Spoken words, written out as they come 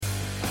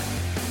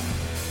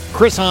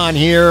Chris Hahn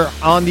here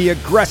on the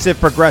Aggressive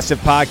Progressive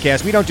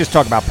Podcast. We don't just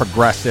talk about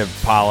progressive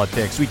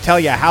politics. We tell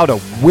you how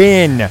to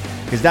win,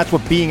 because that's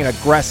what being an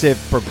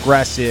aggressive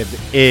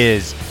progressive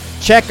is.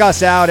 Check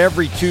us out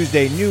every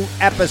Tuesday. New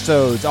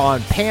episodes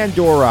on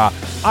Pandora,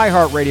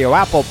 iHeartRadio,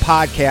 Apple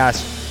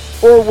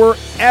Podcasts, or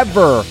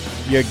wherever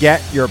you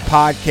get your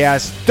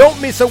podcasts.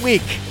 Don't miss a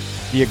week.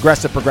 The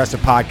Aggressive Progressive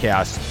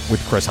Podcast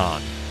with Chris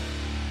Hahn.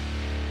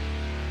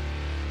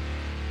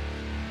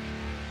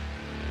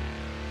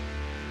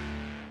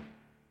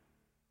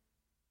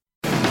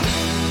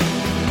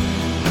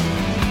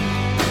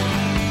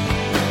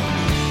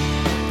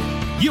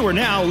 You are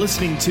now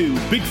listening to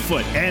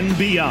Bigfoot and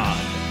Beyond,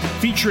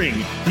 featuring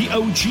the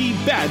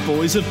OG bad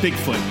boys of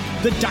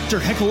Bigfoot, the Dr.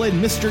 Heckle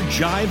and Mr.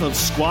 Jive of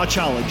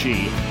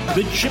Squatchology,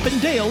 the Chip and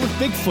Dale of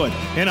Bigfoot,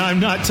 and I'm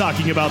not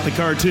talking about the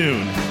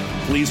cartoon.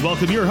 Please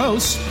welcome your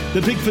hosts, the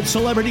Bigfoot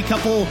celebrity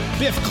couple,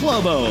 Biff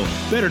Clobo,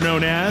 better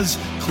known as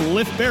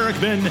Cliff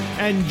Barrickman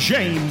and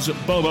James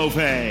Bobo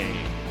Fay.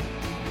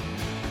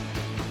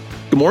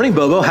 Good morning,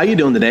 Bobo. How you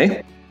doing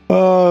today?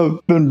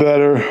 Been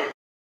better.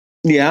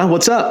 Yeah,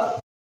 what's up?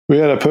 We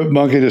had to put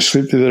Monkey to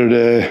sleep the other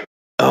day.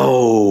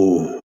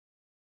 Oh,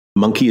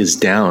 Monkey is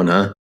down,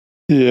 huh?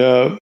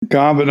 Yeah,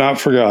 gone but not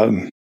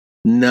forgotten.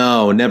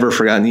 No, never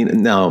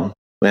forgotten. No,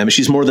 man,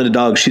 she's more than a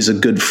dog. She's a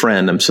good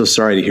friend. I'm so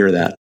sorry to hear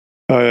that.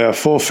 Oh, yeah,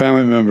 full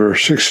family member,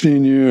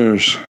 16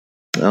 years.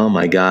 Oh,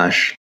 my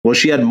gosh. Well,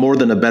 she had more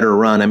than a better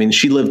run. I mean,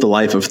 she lived the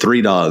life of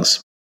 3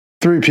 dogs.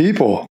 3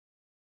 people.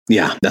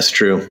 Yeah, that's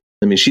true.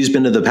 I mean, she's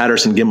been to the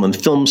Patterson-Gimlin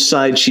film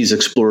site. She's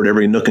explored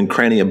every nook and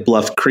cranny of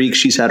Bluff Creek.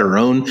 She's had her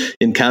own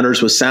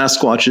encounters with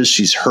Sasquatches.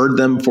 She's heard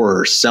them for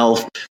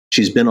herself.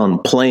 She's been on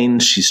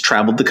planes. She's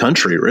traveled the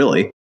country,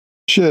 really.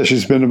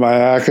 She's been to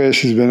Mayaca.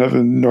 She's been up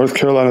in North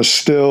Carolina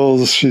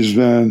Stills. She's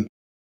been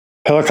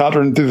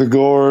helicoptering through the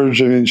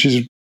gorge. I mean,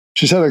 she's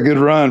had a good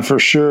run for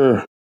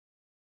sure.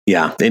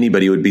 Yeah,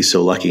 anybody would be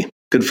so lucky.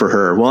 Good for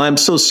her. Well, I'm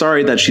so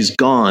sorry that she's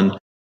gone.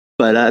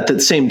 But at the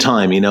same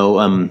time,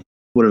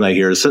 what did I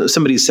hear?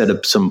 Somebody said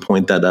at some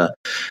point that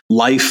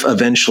life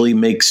eventually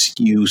makes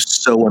you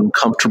so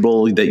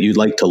uncomfortable that you'd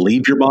like to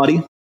leave your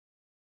body.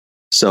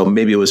 So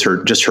maybe it was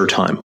just her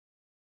time.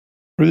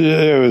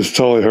 Yeah, it was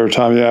totally her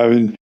time. Yeah, I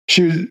mean,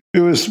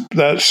 it was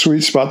that sweet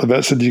spot. The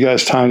vet said you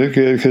guys timed it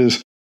good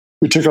because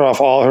we took her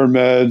off all her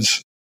meds.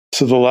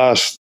 So the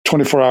last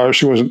 24 hours,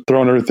 she wasn't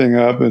throwing everything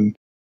up. And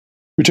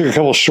we took a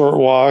couple short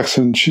walks,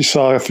 and she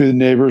saw a few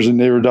neighbors and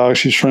neighbor dogs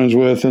she's friends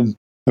with. And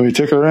we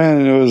took her in,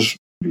 and it was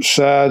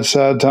sad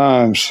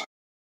times.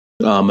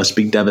 Must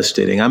be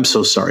devastating. I'm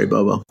so sorry,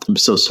 Bobo. I'm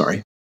so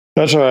sorry.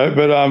 That's all right.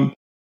 But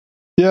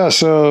yeah,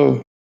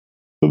 so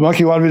the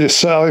Monkey wanted me to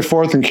sally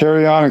forth and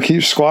carry on and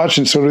keep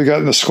squatching. So what do we got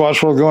in the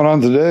Squatch world going on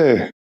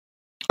today?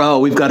 Oh,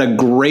 we've got a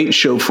great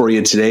show for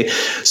you today.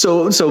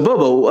 So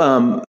Bobo,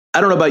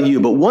 I don't know about you,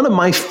 but one of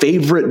my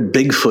favorite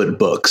Bigfoot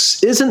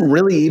books isn't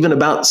really even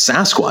about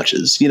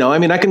Sasquatches.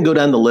 I can go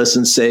down the list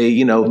and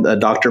say,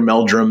 Dr.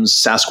 Meldrum's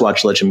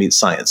Sasquatch Legend Meets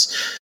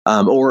Science.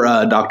 Or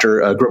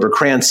Dr. Grover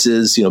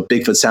Krantz's, Bigfoot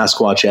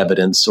Sasquatch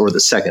Evidence, or the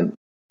second,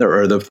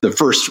 or the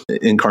first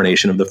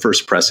incarnation of the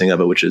first pressing of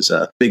it, which is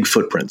Big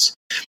Footprints.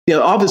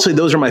 Obviously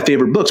those are my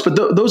favorite books, but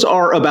those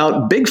are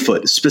about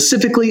Bigfoot,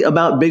 specifically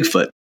about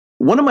Bigfoot.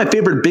 One of my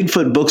favorite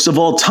Bigfoot books of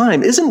all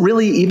time isn't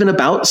really even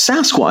about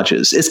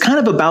Sasquatches. It's kind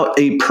of about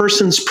a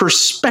person's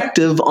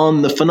perspective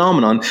on the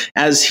phenomenon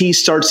as he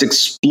starts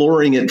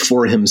exploring it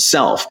for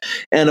himself.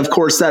 And of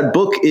course, that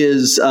book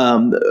is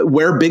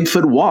Where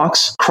Bigfoot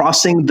Walks,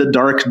 Crossing the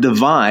Dark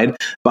Divide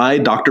by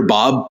Dr.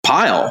 Bob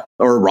Pyle,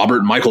 or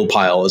Robert Michael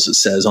Pyle, as it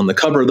says on the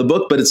cover of the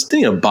book. But it's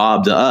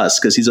Bob to us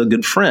because he's a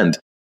good friend.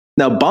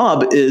 Now,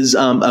 Bob is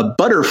a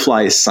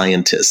butterfly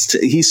scientist.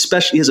 He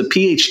has a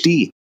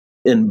PhD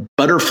in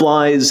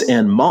butterflies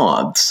and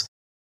moths.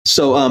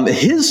 So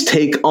his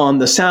take on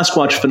the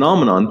Sasquatch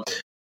phenomenon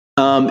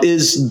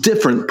is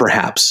different,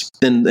 perhaps,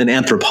 than an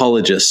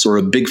anthropologist or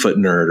a Bigfoot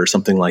nerd or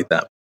something like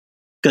that.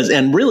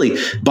 And really,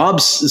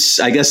 Bob's,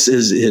 I guess,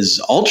 his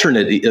alter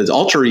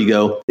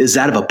ego is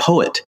that of a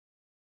poet.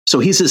 So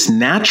he's this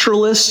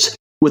naturalist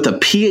with a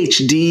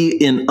PhD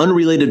in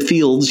unrelated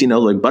fields,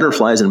 like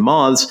butterflies and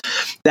moths,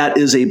 that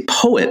is a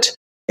poet.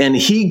 And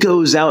he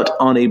goes out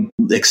on an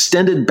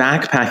extended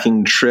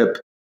backpacking trip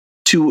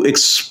to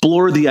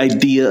explore the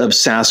idea of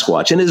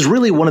Sasquatch, and is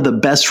really one of the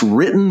best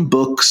written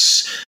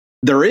books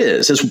there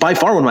is. It's by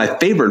far one of my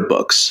favorite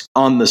books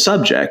on the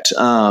subject,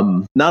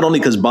 not only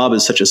because Bob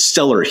is such a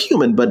stellar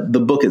human, but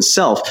the book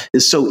itself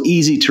is so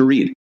easy to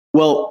read.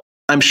 Well,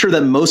 I'm sure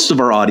that most of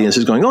our audience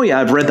is going, oh yeah,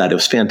 I've read that. It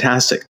was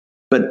fantastic.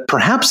 But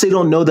perhaps they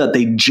don't know that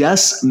they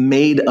just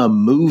made a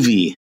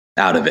movie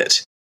out of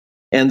it.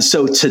 And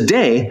so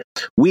today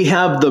we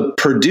have the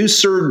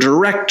producer,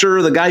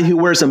 director, the guy who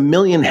wears a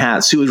million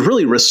hats, who is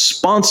really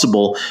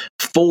responsible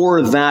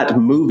for that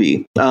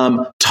movie,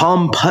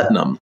 Tom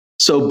Putnam.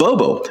 So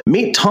Bobo,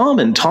 meet Tom,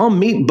 and Tom,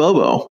 meet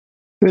Bobo.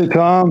 Hey,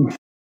 Tom.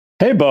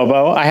 Hey,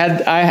 Bobo.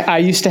 I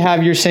used to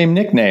have your same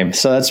nickname,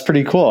 so that's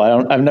pretty cool.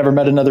 I've never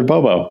met another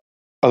Bobo.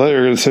 I thought you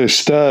were going to say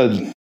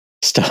Stud.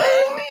 Stud.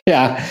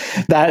 Yeah,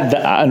 that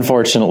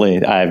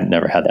unfortunately, I've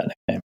never had that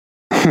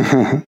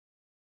nickname.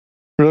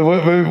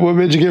 What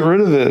made you get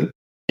rid of it?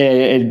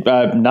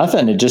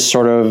 Nothing. It just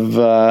sort of,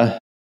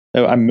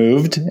 I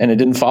moved and it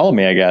didn't follow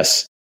me, I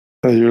guess.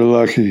 Oh, you're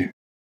lucky.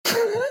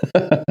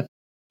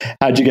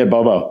 How'd you get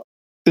Bobo?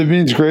 It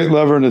means great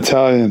lover in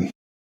Italian.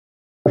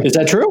 Is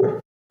that true?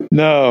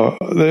 No,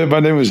 my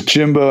name was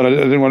Jimbo, and I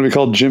didn't want to be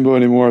called Jimbo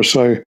anymore,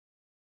 so I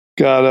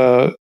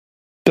got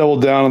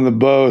doubled down on the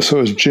Bo, so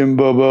it was Jim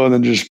Bobo and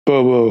then just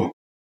Bobo.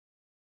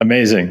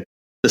 Amazing.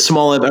 A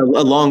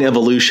long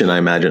evolution, I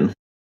imagine.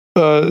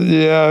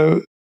 Yeah,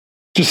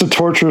 just a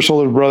torturous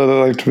older brother that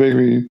liked to make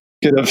me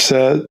get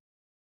upset.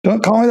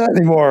 Don't call me that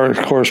anymore. Of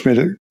course, made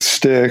it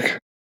stick.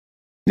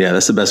 Yeah,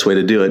 that's the best way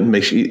to do it.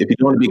 Make sure if you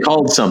don't want to be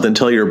called something,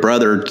 tell your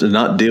brother to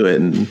not do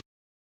it, and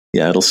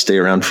yeah, it'll stay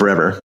around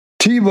forever.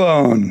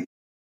 T-Bone.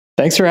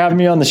 Thanks for having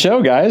me on the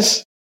show,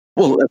 guys.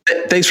 Well,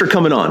 thanks for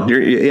coming on.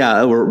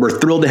 We're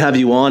thrilled to have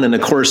you on. And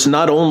of course,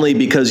 not only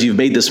because you've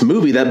made this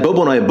movie that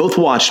Bobo and I have both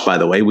watched, by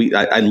the way,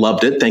 I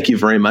loved it. Thank you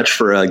very much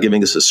for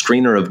giving us a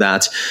screener of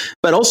that.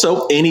 But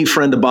also, any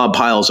friend of Bob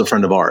Pyle is a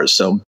friend of ours.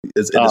 So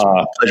it's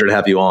a pleasure to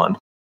have you on.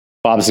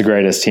 Bob's the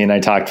greatest. He and I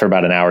talked for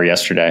about an hour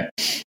yesterday.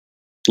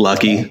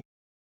 Lucky.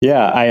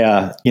 Yeah,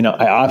 I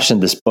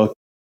optioned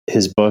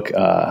his book,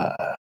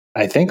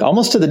 I think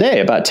almost to the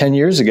day, about 10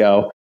 years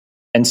ago.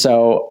 And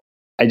so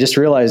I just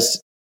realized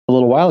a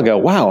little while ago,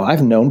 wow,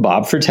 I've known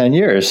Bob for 10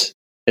 years.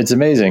 It's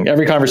amazing.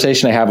 Every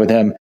conversation I have with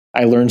him,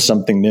 I learn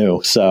something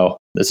new. So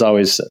it's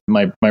always,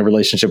 my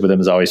relationship with him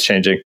is always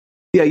changing.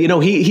 Yeah,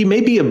 he may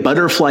be a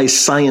butterfly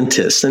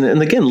scientist,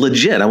 and again,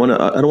 legit. I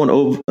don't want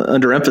to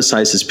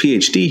underemphasize his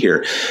PhD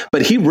here,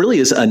 but he really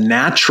is a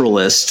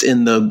naturalist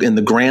in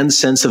the grand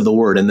sense of the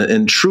word,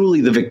 and truly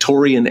the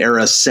Victorian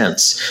era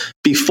sense.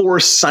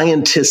 Before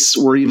scientists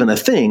were even a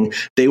thing,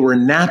 they were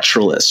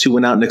naturalists who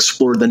went out and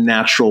explored the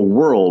natural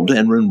world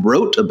and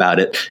wrote about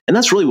it. And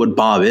that's really what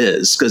Bob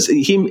is, because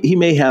he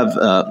may have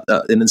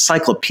an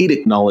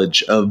encyclopedic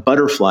knowledge of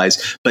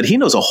butterflies, but he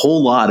knows a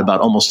whole lot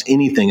about almost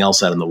anything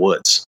else out in the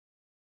woods.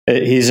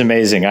 He's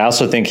amazing. I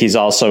also think he's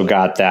also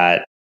got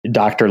that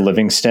Dr.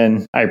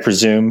 Livingstone, I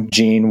presume,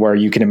 gene where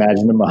you can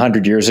imagine him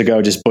 100 years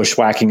ago just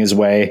bushwhacking his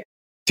way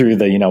through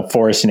the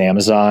forest in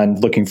Amazon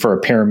looking for a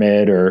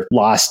pyramid or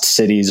lost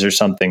cities or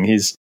something.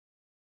 He's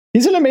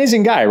an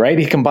amazing guy, right?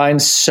 He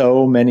combines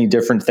so many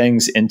different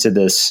things into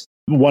this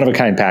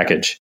one-of-a-kind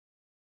package.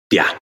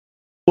 Yeah.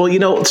 Well,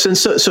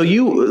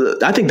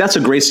 I think that's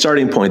a great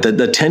starting point.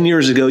 That 10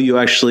 years ago, you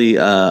actually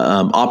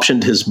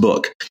optioned his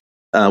book.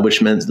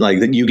 Which meant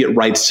that you get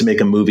rights to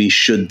make a movie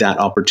should that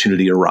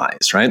opportunity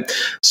arise, right?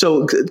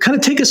 So kind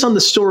of take us on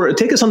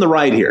the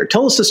ride here.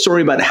 Tell us the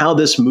story about how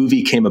this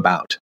movie came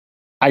about.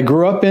 I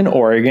grew up in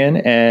Oregon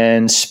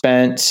and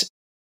spent,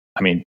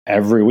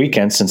 every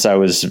weekend since I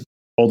was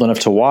old enough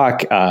to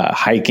walk,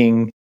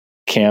 hiking,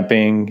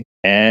 camping,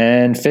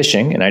 and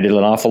fishing. And I did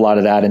an awful lot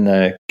of that in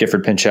the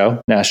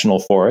Gifford-Pinchot National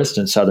Forest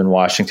in southern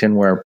Washington,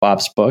 where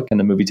Bob's book and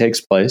the movie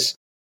takes place.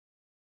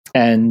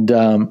 And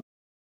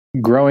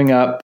growing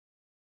up,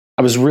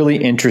 I was really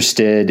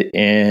interested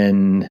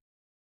in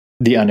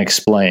the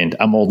unexplained.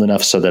 I'm old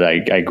enough so that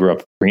I grew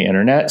up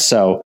pre-internet.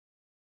 So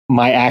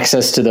my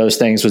access to those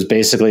things was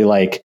basically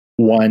like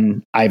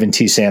one Ivan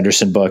T.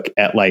 Sanderson book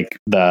at like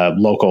the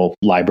local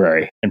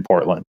library in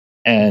Portland.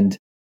 And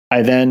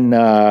I then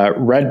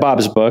read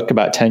Bob's book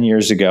about 10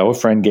 years ago. A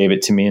friend gave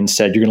it to me and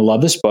said, "You're going to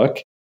love this book.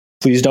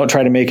 Please don't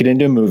try to make it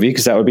into a movie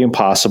because that would be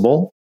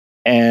impossible."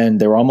 And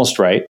they were almost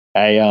right.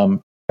 I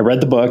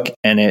read the book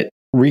and it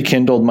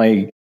rekindled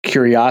my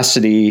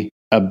curiosity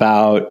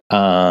about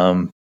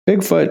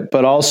Bigfoot,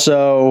 but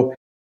also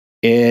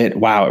it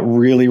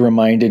really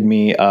reminded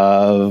me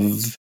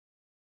of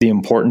the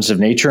importance of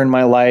nature in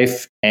my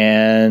life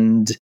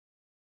and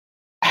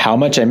how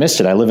much I missed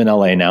it. I live in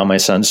LA now. My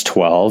son's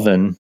 12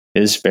 and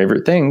his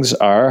favorite things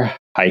are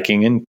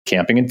hiking and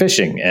camping and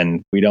fishing.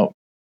 And we don't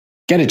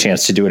get a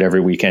chance to do it every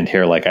weekend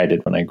here like I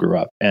did when I grew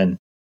up. And,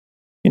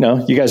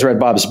 you guys read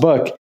Bob's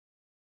book.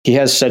 He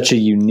has such a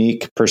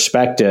unique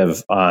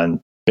perspective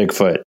on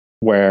Bigfoot,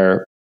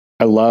 where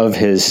I love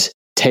his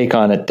take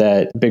on it,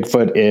 that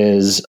Bigfoot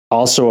is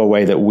also a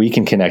way that we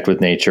can connect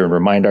with nature and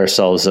remind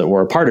ourselves that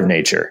we're a part of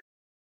nature.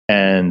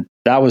 And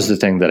that was the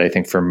thing that I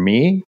think for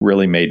me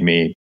really made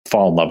me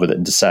fall in love with it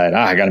and decide,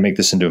 I got to make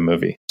this into a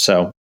movie.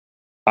 So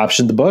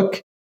optioned the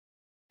book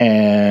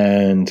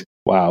and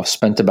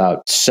spent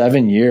about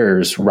 7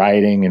 years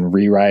writing and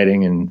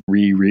rewriting and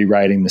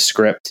rewriting the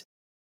script.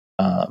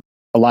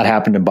 A lot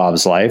happened in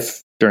Bob's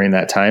life during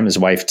that time. His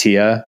wife,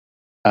 Tia,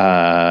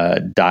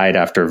 died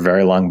after a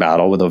very long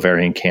battle with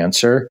ovarian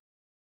cancer.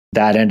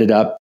 That ended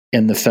up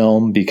in the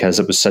film because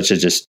it was such a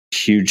just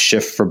huge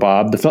shift for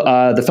Bob.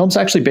 The film's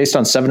actually based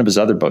on 7 of his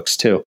other books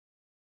too.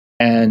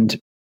 And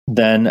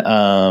then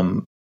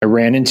I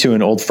ran into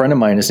an old friend of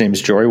mine. His name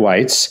is Jory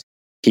Weitz.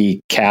 He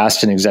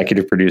cast and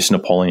executive produced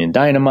Napoleon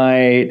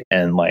Dynamite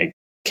and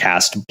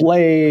cast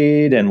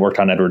Blade and worked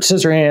on Edward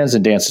Scissorhands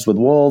and Dances with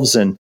Wolves.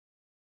 And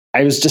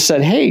I was just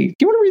said, hey, do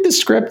you want to read the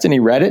script? And he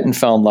read it and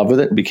fell in love with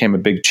it and became a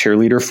big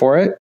cheerleader for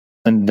it.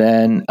 And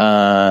then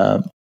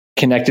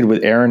connected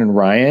with Aaron and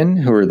Ryan,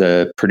 who are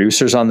the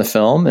producers on the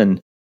film. And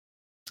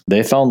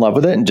they fell in love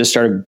with it and just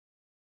started,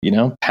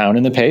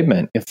 pounding the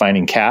pavement,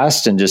 finding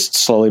cast and just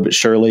slowly but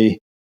surely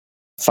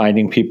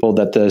finding people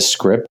that the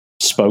script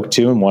spoke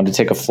to and wanted to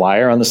take a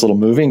flyer on this little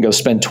movie and go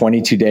spend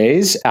 22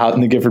 days out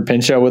in the Gifford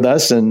Pinchot with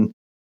us and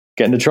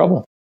get into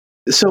trouble.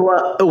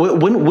 So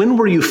when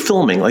were you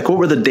filming? Like, what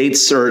were the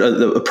dates or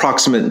the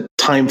approximate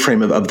time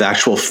frame of the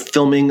actual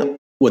filming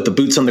with the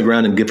boots on the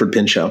ground in Gifford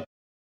Pinchot?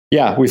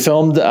 Yeah, we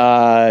filmed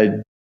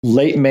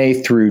late May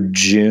through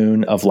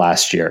June of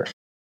last year.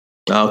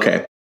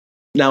 Okay.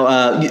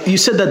 Now, you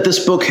said that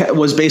this book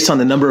was based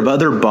on a number of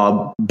other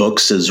Bob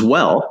books as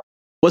well.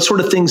 What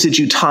sort of things did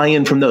you tie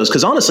in from those?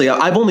 Because honestly,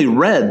 I've only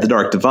read The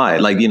Dark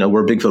Divide,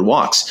 Where Bigfoot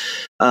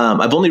Walks.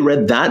 I've only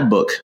read that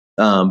book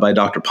by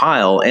Dr.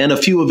 Pyle and a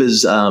few of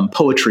his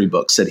poetry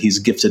books that he's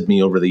gifted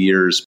me over the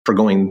years for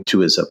going to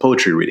his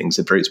poetry readings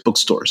at various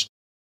bookstores.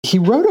 He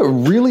wrote a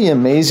really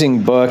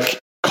amazing book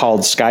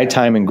called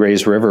Skytime in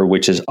Grays River,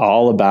 which is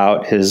all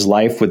about his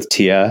life with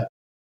Tia,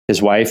 his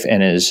wife,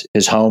 and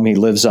his home. He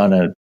lives on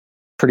a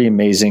pretty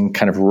amazing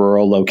kind of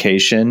rural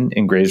location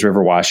in Grays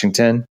River,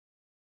 Washington.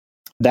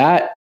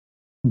 That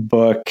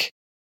book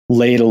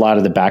laid a lot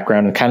of the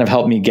background and kind of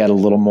helped me get a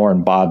little more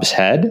in Bob's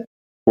head.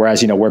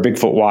 Whereas, Where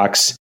Bigfoot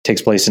Walks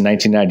takes place in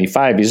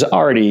 1995, he's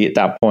already at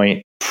that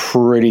point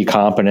pretty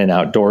competent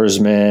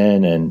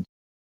outdoorsman and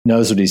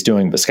knows what he's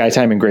doing. But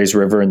Skytime in Grays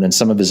River and then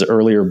some of his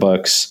earlier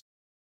books,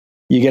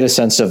 you get a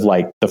sense of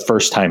the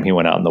first time he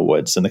went out in the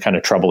woods and the kind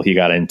of trouble he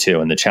got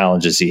into and the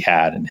challenges he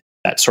had and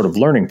that sort of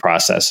learning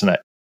process. And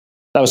that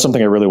was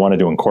something I really wanted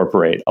to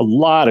incorporate. A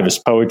lot of his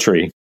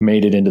poetry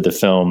made it into the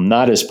film,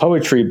 not as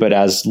poetry, but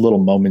as little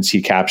moments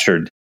he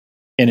captured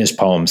in his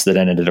poems that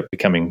ended up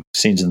becoming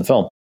scenes in the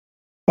film.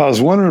 I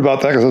was wondering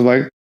about that because I was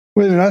like,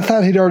 wait a minute, I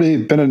thought he'd already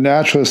been a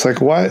naturalist.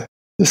 Like, why?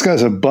 This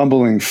guy's a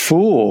bumbling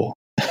fool.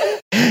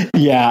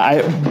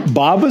 Yeah,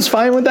 Bob was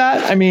fine with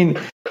that. I mean,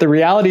 the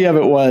reality of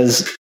it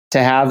was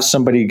to have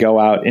somebody go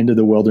out into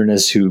the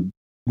wilderness who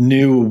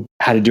knew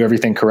how to do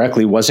everything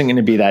correctly wasn't going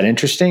to be that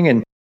interesting.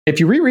 And if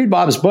you reread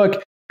Bob's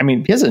book, I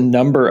mean, he has a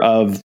number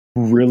of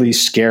really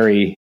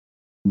scary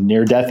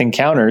near-death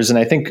encounters. And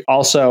I think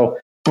also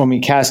when we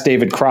cast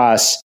David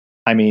Cross,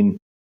 I mean,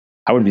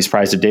 I wouldn't be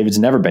surprised if David's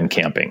never been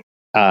camping.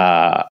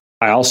 I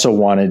also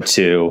wanted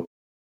to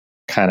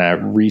kind of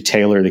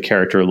retailor the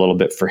character a little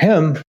bit for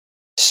him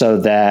so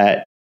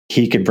that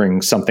he could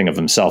bring something of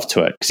himself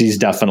to it. Because he's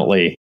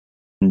definitely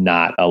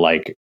not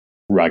a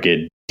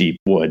rugged, deep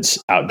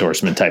woods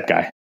outdoorsman type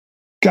guy.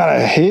 God,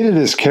 I hated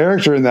his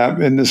character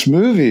in this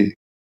movie.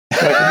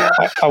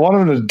 I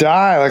want him to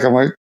die. I'm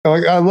like,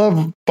 I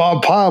love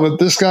Bob Pyle, but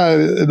this guy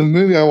in the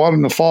movie, I want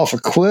him to fall off a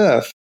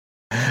cliff.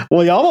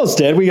 Well, he almost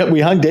did.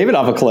 We hung David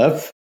off a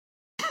cliff.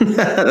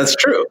 That's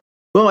true.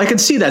 Well, I can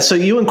see that. So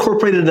you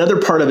incorporated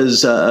another part of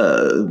his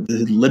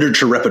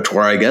literature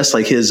repertoire, I guess,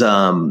 like his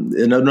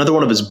another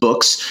one of his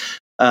books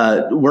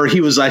where he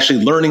was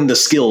actually learning the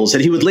skills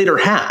that he would later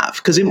have.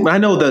 Because I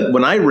know that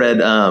when I read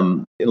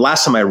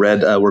last time I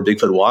read Where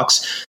Bigfoot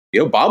Walks,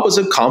 Bob was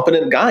a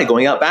competent guy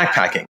going out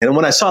backpacking. And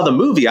when I saw the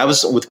movie, I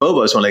was with Bobo.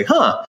 I was like,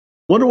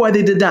 wonder why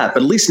they did that.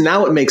 But at least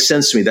now it makes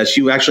sense to me that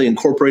you actually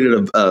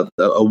incorporated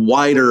a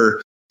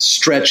wider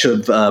stretch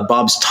of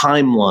Bob's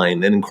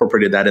timeline and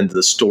incorporated that into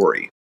the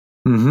story.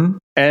 Mm-hmm.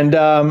 And,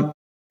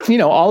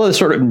 all of the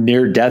sort of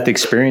near-death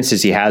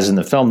experiences he has in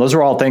the film, those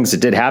are all things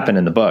that did happen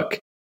in the book.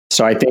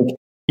 So I think,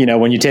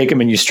 when you take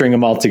them and you string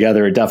them all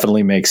together, it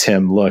definitely makes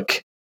it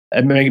look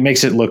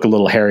a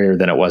little hairier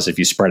than it was if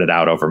you spread it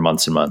out over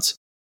months and months.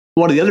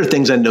 One of the other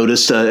things I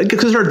noticed,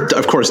 because there are,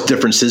 of course,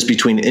 differences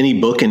between any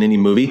book and any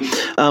movie,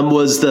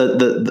 was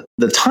the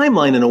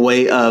timeline in a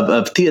way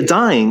of Thea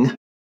dying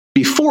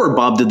before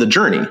Bob did the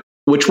journey,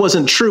 which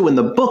wasn't true in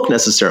the book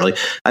necessarily.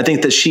 I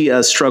think that she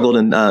struggled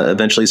and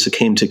eventually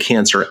succumbed to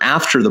cancer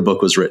after the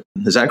book was written.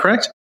 Is that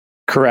correct?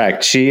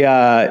 Correct. She,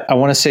 I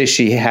want to say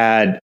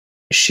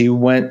she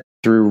went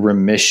through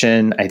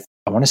remission, I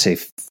want to say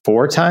 3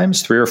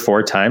 or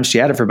 4 times. She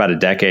had it for about a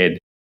decade.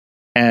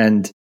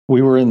 And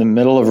we were in the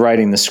middle of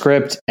writing the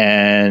script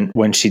and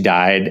when she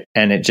died,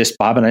 and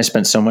Bob and I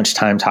spent so much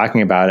time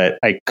talking about it,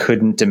 I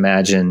couldn't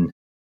imagine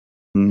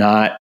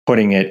not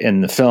putting it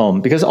in the film,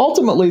 because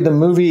ultimately the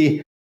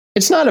movie,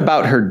 it's not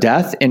about her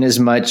death in as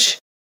much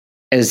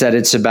as that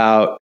it's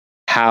about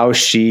how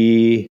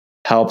she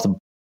helped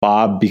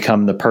Bob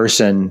become the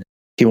person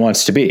he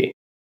wants to be.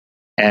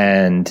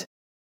 And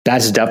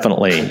that's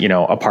definitely,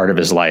 a part of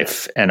his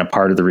life and a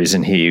part of the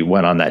reason he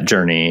went on that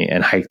journey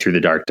and hiked through the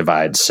Dark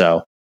Divide.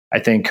 So I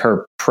think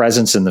her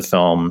presence in the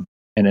film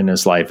and in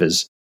his life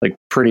is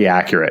pretty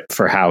accurate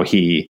for how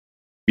he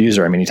views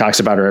her. I mean, he talks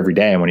about her every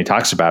day. And when he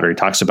talks about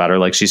her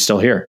like she's still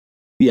here.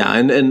 Yeah.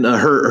 And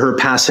her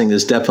passing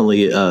is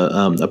definitely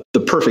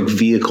the perfect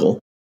vehicle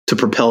to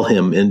propel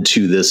him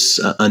into this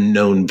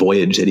unknown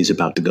voyage that he's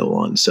about to go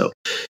on. So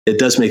it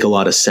does make a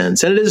lot of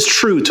sense. And it is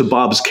true to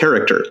Bob's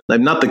character.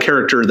 Like, not the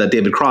character that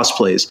David Cross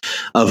plays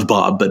of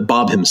Bob, but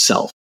Bob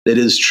himself. It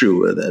is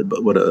true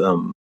that what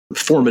a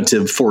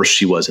formative force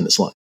she was in his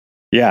life.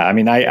 Yeah, I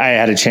mean, I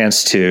had a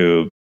chance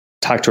to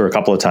talk to her a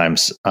couple of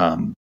times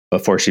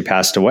before she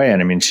passed away.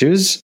 And I mean, she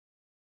was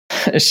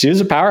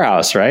a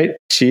powerhouse, right?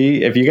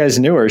 If you guys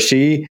knew her,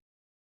 she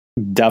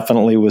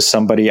definitely was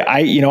somebody.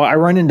 I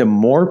run into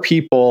more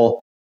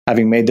people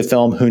having made the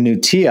film who knew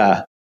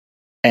Tia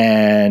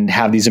and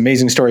have these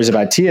amazing stories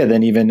about Tia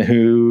than even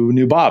who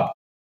knew Bob.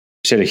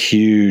 She had a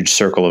huge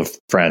circle of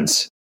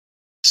friends.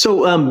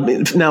 So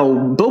now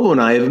Bobo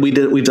and I,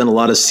 we've done a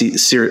lot of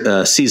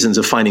seasons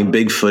of Finding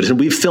Bigfoot, and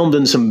we've filmed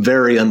in some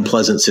very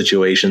unpleasant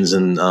situations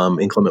and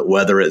inclement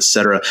weather, et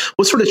cetera.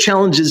 What sort of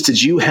challenges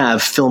did you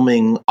have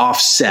filming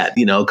offset?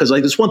 Because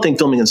like, it's one thing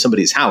filming in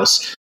somebody's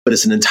house, but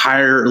it's an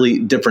entirely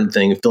different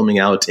thing filming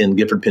out in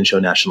Gifford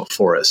Pinchot National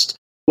Forest.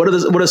 What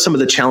are some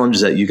of the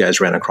challenges that you guys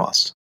ran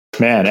across?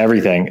 Man,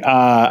 everything.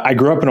 I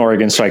grew up in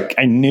Oregon, so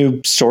I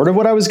knew sort of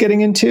what I was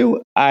getting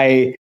into.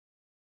 I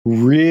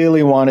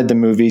really wanted the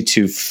movie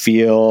to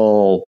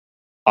feel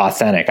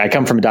authentic. I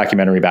come from a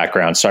documentary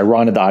background, so I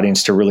wanted the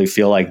audience to really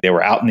feel like they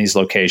were out in these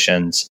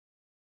locations,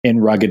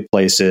 in rugged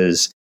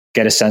places,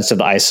 get a sense of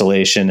the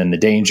isolation and the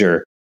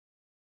danger.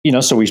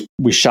 So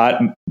we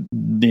shot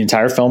the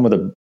entire film with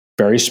a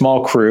very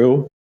small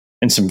crew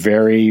in some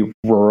very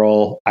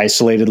rural,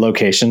 isolated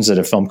locations that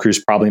a film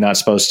crew's probably not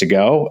supposed to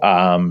go.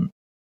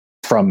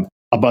 From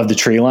above the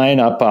tree line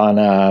up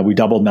on, we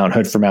doubled Mount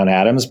Hood for Mount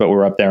Adams, but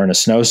we're up there in a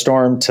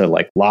snowstorm to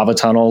like lava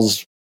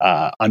tunnels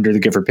under the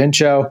Gifford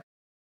Pinchot.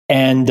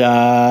 And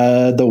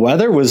the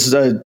weather was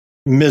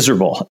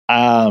miserable.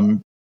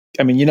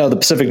 The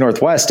Pacific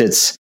Northwest,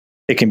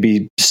 it can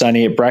be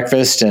sunny at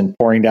breakfast and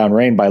pouring down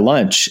rain by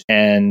lunch.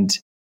 And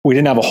we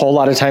didn't have a whole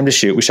lot of time to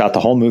shoot. We shot the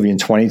whole movie in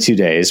 22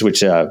 days, which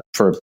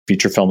for a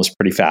feature film is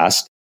pretty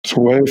fast. It's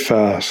way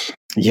fast.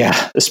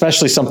 Yeah,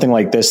 especially something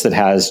like this that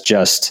has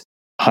just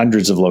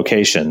hundreds of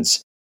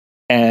locations.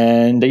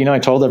 And, I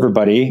told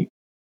everybody,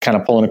 kind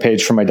of pulling a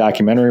page from my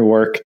documentary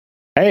work,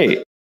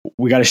 hey,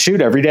 we got to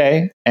shoot every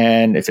day.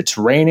 And if it's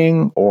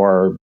raining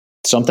or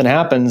something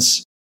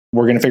happens,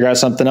 we're going to figure out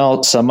something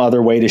else, some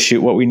other way to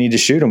shoot what we need to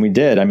shoot. And we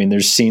did. I mean,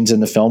 there's scenes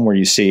in the film where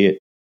you see it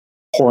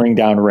pouring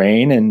down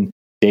rain and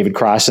David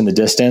Cross in the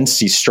distance,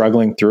 he's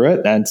struggling through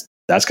it. And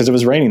that's because it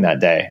was raining that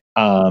day.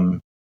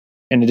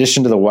 In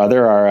addition to the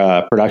weather,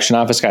 our production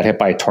office got hit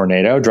by a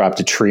tornado, dropped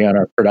a tree on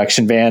our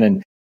production van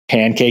and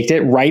pancaked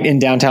it right in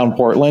downtown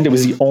Portland. It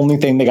was the only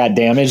thing that got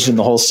damaged in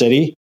the whole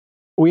city.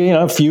 We,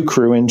 a few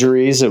crew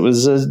injuries. It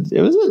was a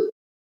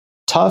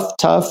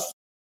tough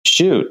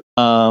shoot.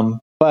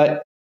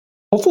 But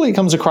hopefully it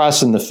comes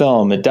across in the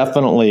film. It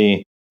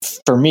definitely,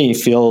 for me,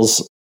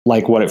 feels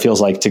like what it feels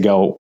like to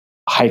go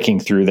hiking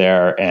through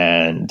there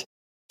and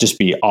just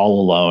be all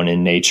alone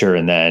in nature.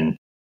 And then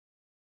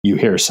you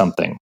hear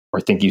something or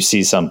think you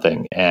see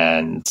something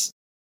and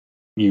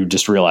you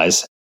just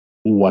realize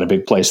what a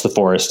big place the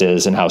forest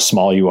is and how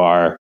small you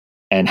are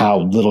and how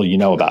little you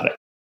know about it.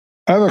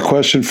 I have a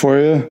question for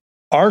you.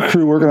 Our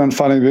crew working on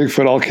Finding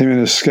Bigfoot all came in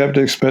as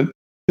skeptics, but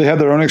they had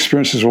their own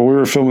experiences while we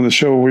were filming the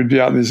show. We'd be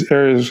out in these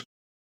areas,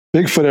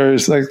 Bigfoot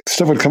areas, like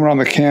stuff would come around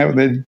the camp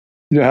and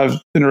they'd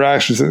have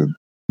interactions that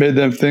made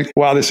them think,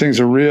 wow, these things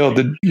are real.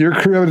 Did your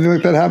crew have anything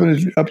like that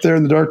happen up there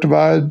in the Dark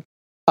Divide?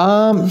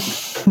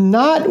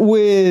 Not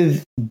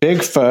with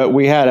Bigfoot.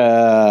 We had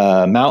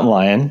a mountain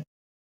lion,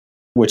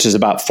 which is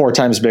about 4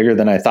 times bigger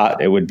than I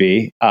thought it would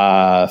be.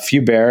 A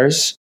few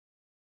bears.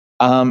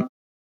 And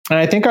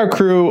I think our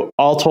crew,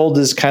 all told,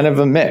 is kind of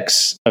a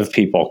mix of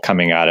people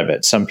coming out of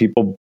it. Some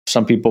people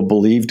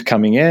believed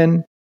coming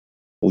in,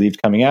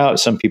 believed coming out.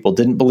 Some people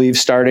didn't believe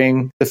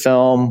starting the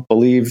film,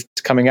 believed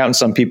coming out, and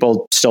some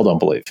people still don't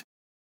believe.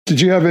 Did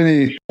you have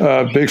any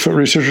Bigfoot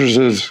researchers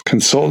as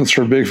consultants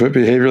for Bigfoot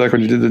behavior, like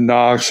when you did the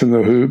knocks and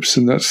the hoops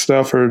and that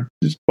stuff, or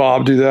did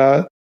Bob do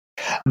that?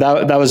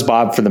 That was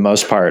Bob for the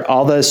most part.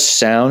 All the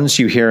sounds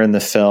you hear in the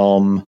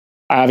film,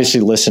 I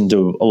obviously listened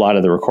to a lot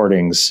of the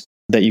recordings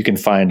that you can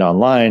find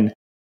online,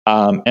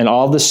 and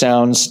all the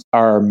sounds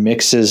are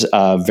mixes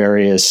of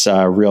various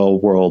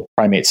real-world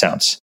primate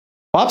sounds.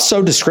 Bob's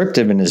so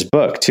descriptive in his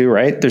book, too,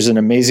 right? There's an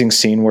amazing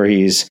scene where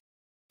he's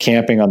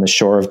camping on the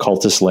shore of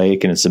Cultus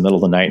Lake and it's the middle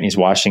of the night and he's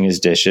washing his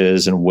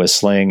dishes and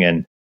whistling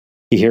and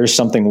he hears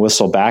something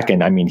whistle back.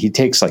 And I mean, he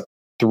takes like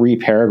 3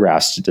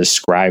 paragraphs to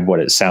describe what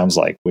it sounds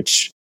like,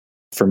 which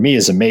for me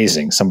is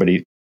amazing.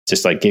 Somebody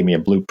just like gave me a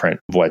blueprint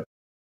of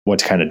what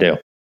to kind of do.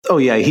 Oh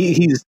yeah.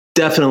 He's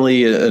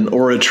definitely an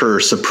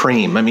orator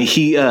supreme. I mean,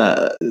 he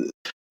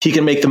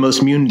can make the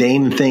most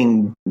mundane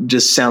thing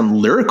just sound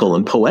lyrical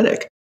and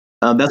poetic.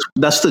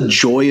 That's the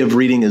joy of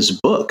reading his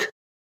book.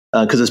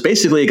 Because it's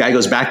basically a guy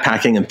goes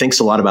backpacking and thinks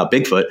a lot about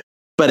Bigfoot,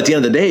 but at the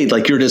end of the day,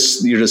 like you're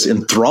just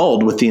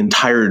enthralled with the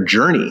entire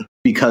journey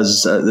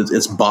because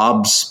it's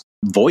Bob's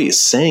voice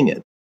saying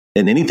it,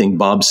 and anything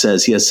Bob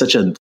says, he has such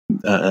a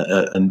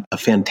a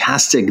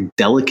fantastic,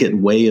 delicate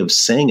way of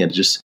saying it.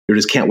 You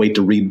just can't wait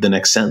to read the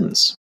next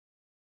sentence.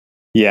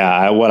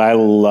 Yeah, what I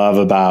love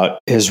about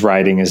his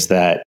writing is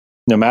that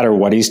no matter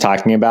what he's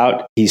talking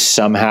about, he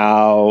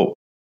somehow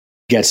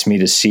gets me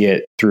to see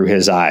it through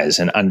his eyes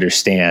and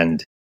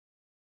understand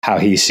how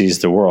he sees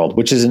the world,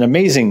 which is an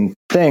amazing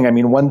thing. I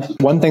mean, one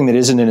thing that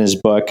isn't in his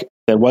book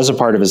that was a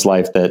part of his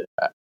life that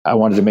I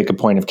wanted to make a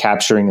point of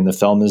capturing in the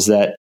film is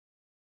that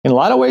in a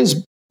lot of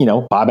ways,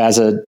 Bob has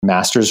a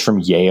master's from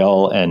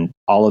Yale and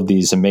all of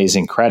these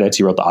amazing credits.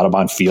 He wrote the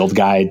Audubon Field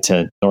Guide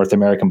to North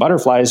American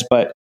butterflies,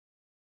 but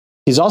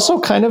he's also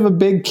kind of a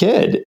big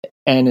kid.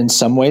 And in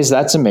some ways,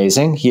 that's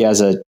amazing. He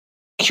has a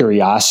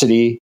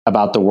curiosity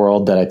about the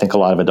world that I think a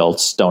lot of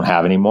adults don't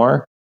have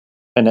anymore.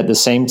 And at the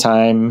same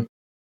time,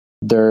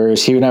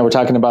 he and I were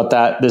talking about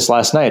that this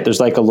last night. There's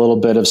like a little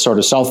bit of sort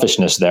of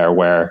selfishness there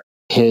where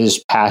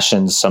his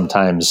passions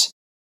sometimes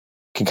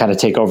can kind of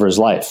take over his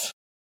life.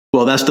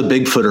 Well, that's the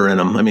Bigfooter in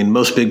him. I mean,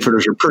 most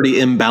Bigfooters are pretty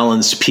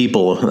imbalanced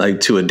people, like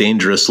to a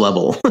dangerous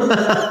level.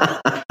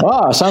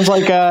 Sounds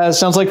like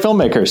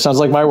filmmakers. Sounds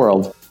like my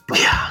world.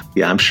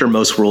 Yeah, I'm sure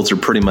most worlds are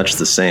pretty much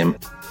the same.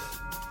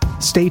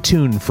 Stay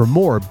tuned for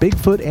more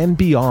Bigfoot and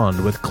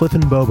Beyond with Cliff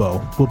and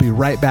Bobo. We'll be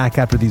right back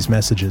after these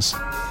messages.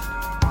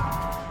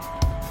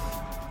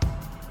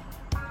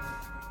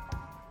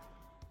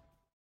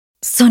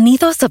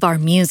 Sonidos of our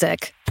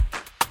music.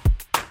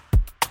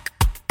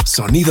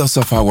 Sonidos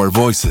of our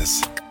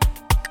voices.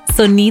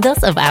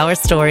 Sonidos of our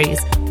stories.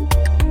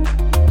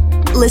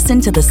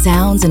 Listen to the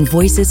sounds and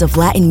voices of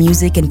Latin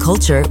music and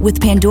culture with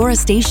Pandora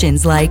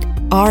stations like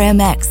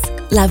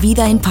RMX, La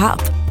Vida en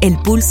Pop, El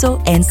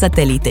Pulso, and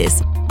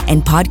Satélites,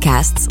 and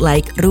podcasts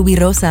like Ruby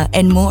Rosa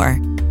and more.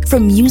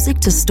 From music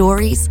to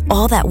stories,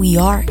 all that we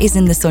are is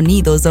in the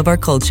sonidos of our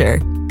culture.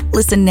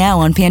 Listen now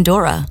on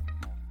Pandora.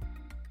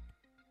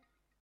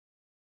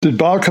 Did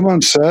Bob come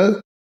on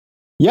set?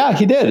 Yeah,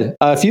 he did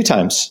a few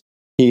times.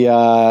 He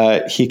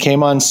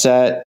came on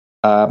set.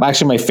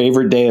 Actually, my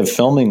favorite day of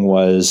filming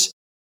was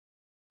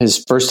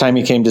his first time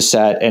he came to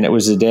set, and it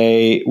was the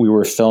day we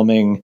were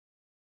filming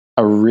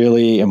a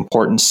really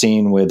important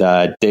scene with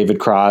David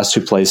Cross,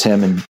 who plays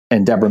him,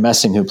 and Deborah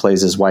Messing, who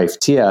plays his wife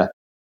Tia.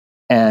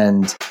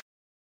 And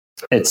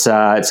it's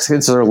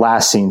their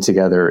last scene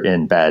together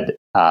in bed.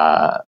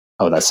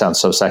 That sounds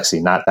so sexy.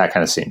 Not that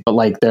kind of scene, but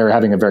like they're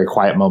having a very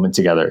quiet moment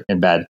together in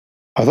bed.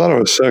 I thought it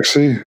was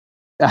sexy.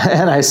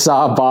 And I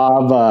saw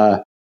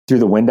Bob through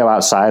the window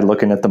outside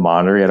looking at the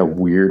monitor. He had a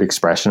weird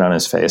expression on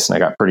his face, and I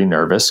got pretty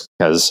nervous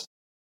because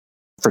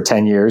for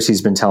 10 years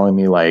he's been telling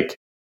me like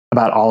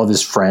about all of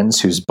his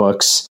friends whose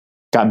books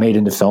got made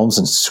into films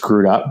and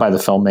screwed up by the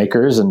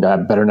filmmakers, and I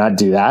better not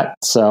do that.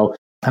 So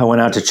I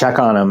went out to check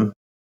on him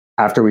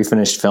after we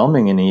finished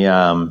filming, and he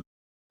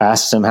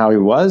asked him how he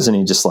was, and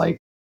he just like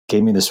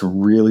gave me this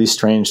really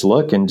strange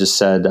look and just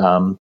said,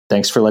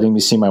 "Thanks for letting me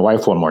see my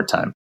wife one more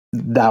time."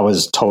 That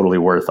was totally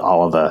worth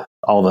all the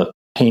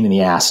pain in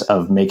the ass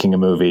of making a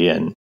movie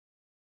in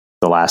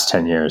the last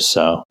 10 years.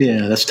 So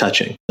yeah, that's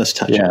touching.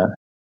 Yeah.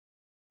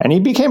 And he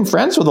became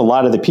friends with a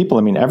lot of the people.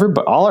 I mean,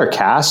 all our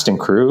cast and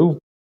crew,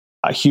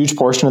 a huge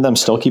portion of them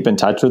still keep in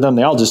touch with him.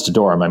 They all just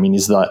adore him. I mean,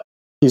 he's like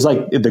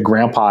the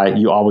grandpa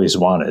you always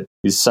wanted.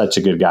 He's such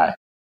a good guy.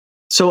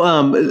 So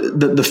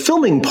the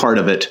filming part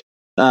of it.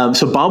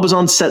 So Bob was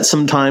on set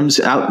sometimes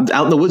out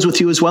in the woods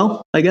with you as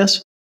well, I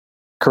guess?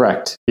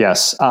 Correct.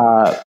 Yes.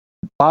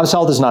 Bob's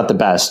health is not the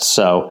best.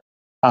 So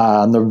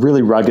on the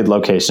really rugged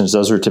locations,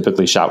 those were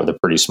typically shot with a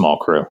pretty small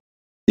crew.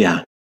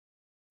 Yeah.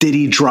 Did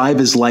he drive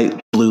his light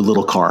blue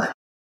little car?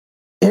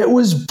 It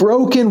was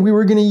broken. We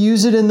were going to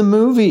use it in the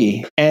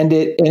movie, and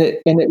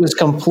it was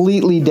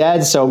completely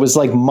dead. So it was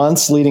like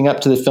months leading up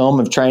to the film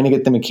of trying to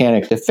get the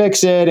mechanic to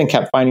fix it, and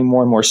kept finding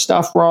more and more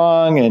stuff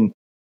wrong. And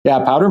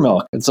yeah, Powder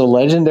Milk. It's a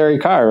legendary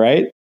car,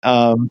 right?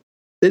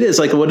 It is.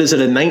 Like, what is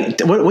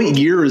it? What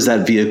year is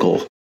that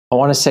vehicle? I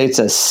want to say it's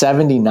a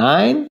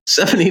 79.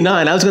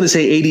 79. I was going to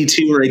say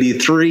 82 or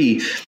 83.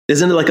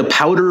 Isn't it like a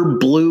powder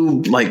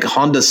blue, like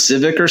Honda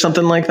Civic or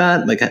something like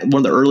that? Like one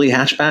of the early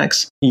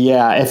hatchbacks?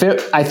 Yeah.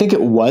 I think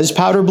it was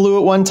powder blue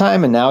at one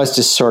time, and now it's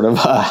just sort of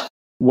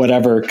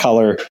whatever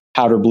color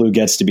powder blue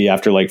gets to be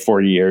after like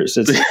 40 years.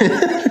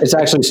 It's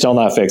actually still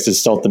not fixed. It's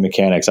still at the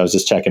mechanics. I was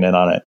just checking in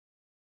on it.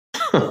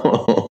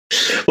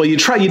 Well, you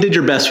did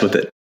your best with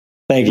it.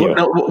 Thank you.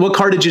 What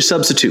car did you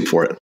substitute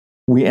for it?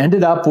 We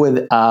ended up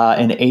with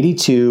an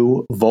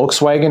 82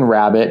 Volkswagen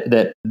Rabbit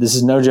that, this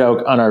is no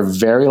joke, on our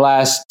very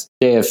last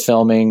day of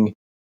filming,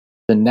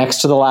 the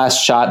next to the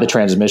last shot, the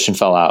transmission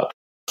fell out.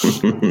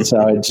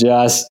 So it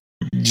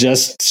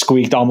just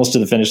squeaked almost to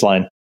the finish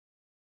line.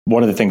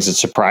 One of the things that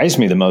surprised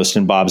me the most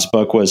in Bob's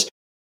book was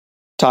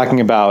talking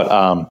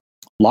about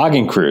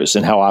logging crews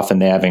and how often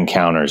they have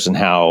encounters, and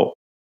how,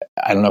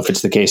 I don't know if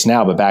it's the case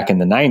now, but back in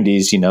the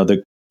 90s,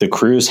 the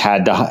crews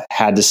had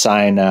to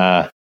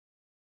sign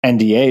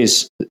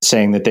NDAs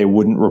saying that they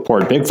wouldn't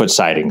report Bigfoot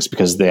sightings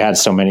because they had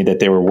so many that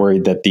they were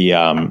worried that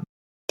the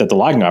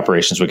logging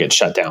operations would get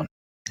shut down.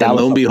 And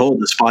lo and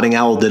behold, the spotting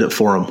owl did it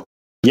for them.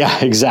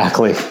 Yeah,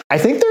 exactly. I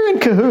think they're in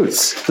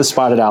cahoots, the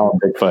spotted owl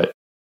and Bigfoot.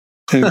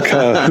 In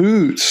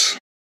cahoots.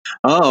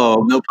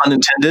 Oh, no pun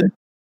intended.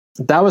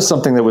 That was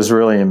something that was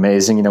really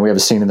amazing. You know, we have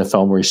a scene in the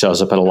film where he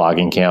shows up at a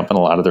logging camp and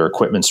a lot of their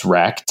equipment's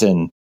wrecked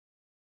and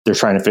they're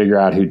trying to figure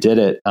out who did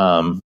it.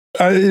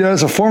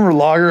 As a former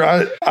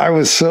logger, I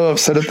was so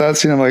upset at that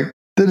scene. I'm like,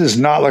 that is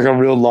not like a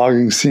real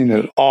logging scene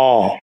at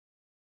all.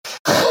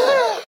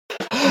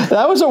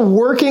 That was a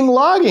working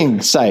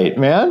logging site,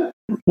 man.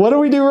 What did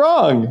we do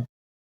wrong?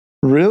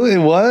 Really? It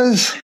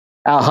was?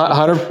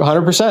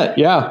 100%.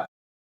 Yeah.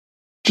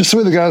 Just the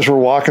way the guys were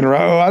walking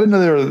around. Oh, I didn't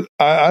know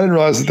I didn't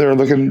realize that they were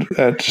looking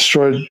at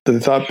destroyed. They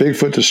thought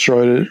Bigfoot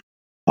destroyed it.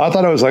 I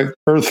thought it was like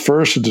Earth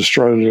First had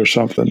destroyed it or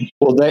something.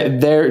 Well,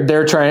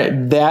 they're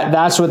trying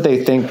that's what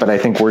they think, but I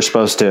think we're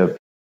supposed to.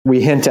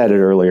 We hint at it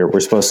earlier. We're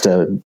supposed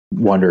to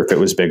wonder if it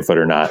was Bigfoot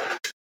or not.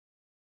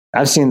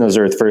 I've seen those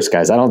Earth First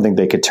guys. I don't think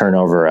they could turn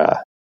over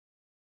a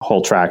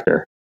whole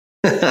tractor.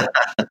 Where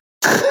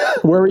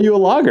were you a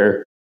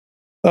logger?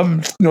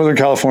 Northern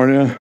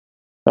California.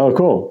 Oh,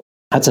 cool.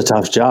 That's a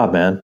tough job,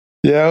 man.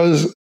 Yeah,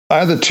 I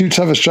had the two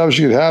toughest jobs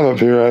you could have up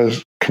here. I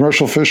was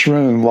commercial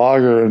fisherman and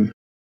logger. And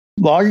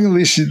logging, at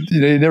least,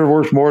 you never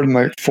worked more than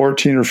like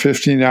 14 or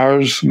 15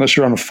 hours unless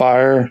you're on a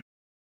fire.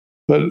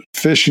 But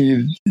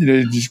fishing,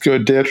 you just go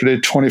day after day,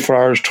 24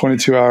 hours,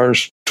 22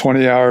 hours,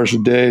 20 hours a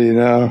day,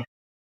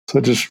 So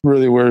it just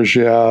really wears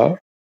you out.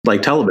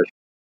 Like television.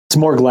 It's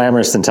more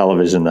glamorous than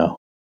television, though.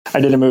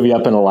 I did a movie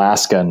up in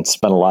Alaska and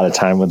spent a lot of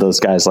time with those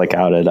guys, like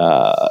out at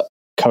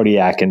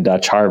Kodiak and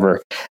Dutch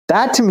Harbor.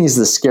 That to me is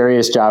the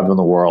scariest job in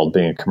the world,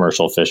 being a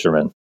commercial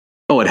fisherman.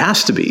 Oh, it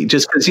has to be.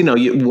 Just because,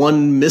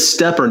 one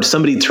misstep or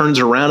somebody turns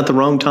around at the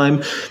wrong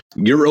time,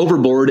 you're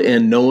overboard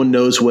and no one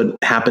knows what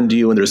happened to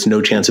you and there's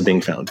no chance of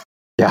being found.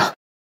 Yeah.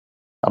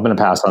 I'm going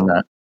to pass on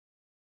that.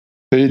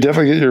 You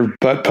definitely get your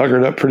butt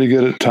puckered up pretty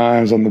good at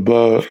times on the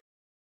boat.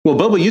 Well,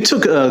 Bubba, you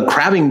took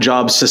crabbing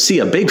jobs to see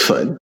a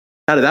Bigfoot.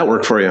 How did that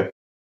work for you?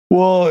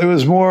 Well, it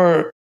was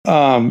more,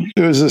 it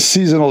was a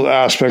seasonal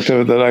aspect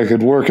of it that I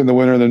could work in the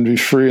winter and then be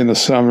free in the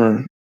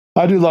summer.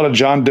 I do a lot of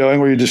John Doeing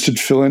where you just did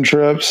fill-in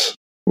trips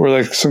where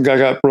like some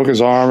guy broke his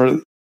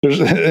arm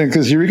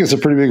because Eureka's a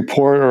pretty big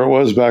port, or it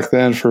was back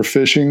then, for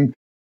fishing.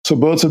 So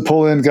boats would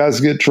pull in, guys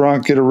would get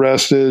drunk, get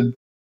arrested,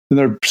 and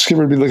their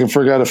skipper would be looking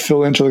for a guy to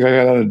fill in until the guy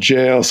got out of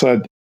jail. So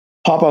I'd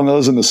hop on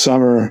those in the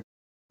summer,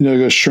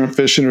 go shrimp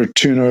fishing or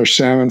tuna or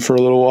salmon for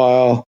a little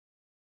while.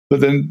 But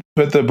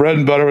the bread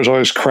and butter was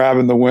always crab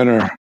in the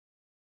winter.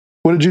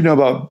 What did you know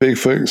about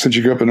Bigfoot since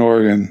you grew up in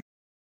Oregon?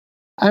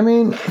 I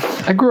mean,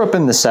 I grew up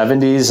in the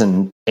 70s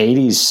and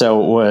 80s,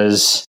 so it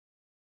was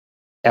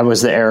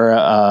the era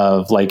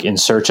of like In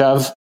Search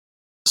Of.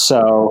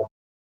 So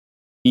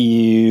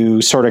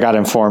you sort of got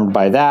informed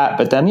by that.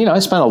 But then, I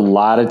spent a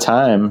lot of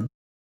time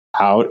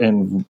out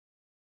in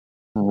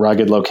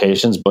rugged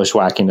locations,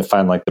 bushwhacking to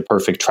find like the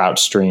perfect trout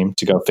stream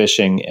to go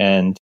fishing.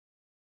 And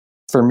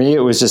for me, it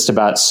was just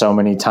about so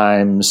many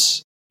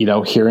times,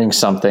 hearing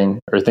something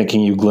or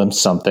thinking you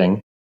glimpsed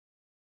something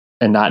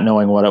and not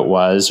knowing what it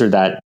was, or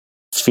that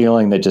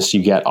feeling that just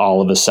you get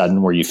all of a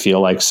sudden where you feel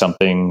like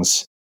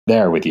something's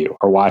there with you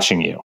or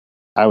watching you.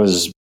 I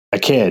was a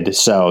kid,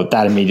 so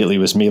that immediately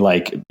was me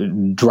like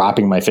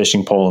dropping my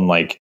fishing pole and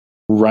like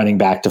running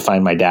back to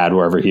find my dad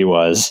wherever he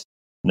was,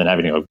 and then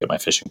having to go get my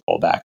fishing pole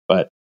back.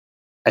 But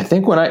I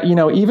think when I,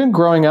 even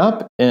growing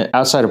up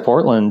outside of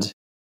Portland,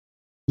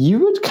 you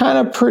would kind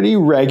of pretty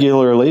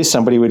regularly,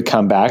 somebody would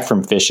come back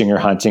from fishing or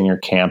hunting or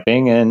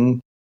camping and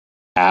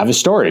have a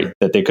story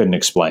that they couldn't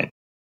explain.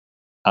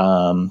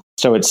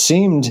 So it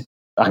seemed,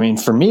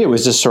 for me, it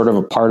was just sort of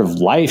a part of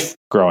life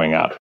growing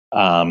up.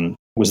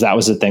 Was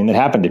the thing that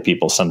happened to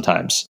people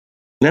sometimes.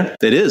 Yeah,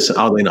 it is,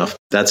 oddly enough.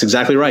 That's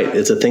exactly right.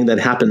 It's a thing that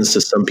happens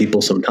to some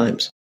people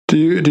sometimes. Do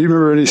you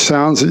remember any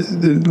sounds,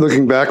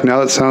 looking back now,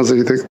 that sounds like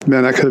you think,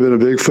 man, that could have been a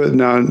Bigfoot?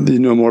 Now you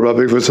know more about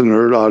Bigfoots than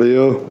heard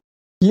audio?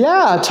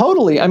 Yeah,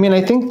 totally.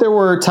 I think there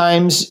were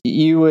times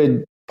you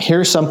would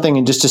hear something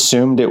and just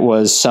assumed it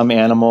was some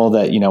animal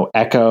that,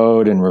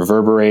 echoed and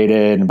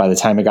reverberated. And by the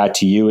time it got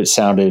to you, it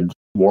sounded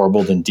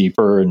warbled and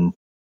deeper and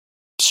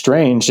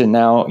strange. And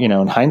now,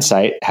 in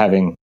hindsight,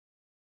 having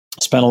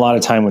spent a lot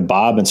of time with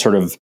Bob and sort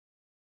of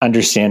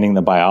understanding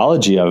the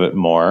biology of it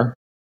more,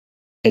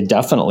 it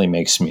definitely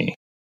makes me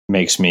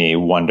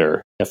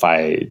wonder if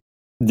I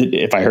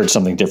heard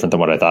something different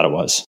than what I thought it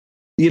was.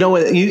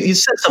 You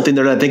said something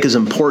there that I think is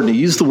important.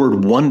 You use the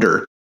word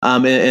wonder.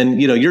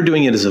 And you're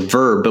doing it as a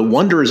verb, but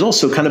wonder is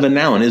also kind of a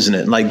noun, isn't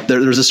it? Like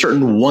there's a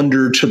certain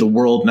wonder to the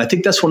world. And I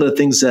think that's one of the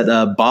things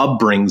that Bob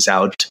brings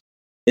out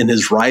in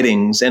his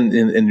writings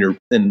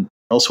and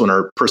also in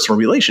our personal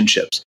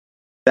relationships,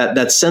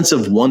 that sense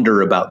of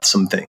wonder about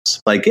some things.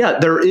 Like, yeah,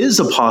 there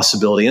is a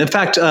possibility. And in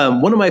fact,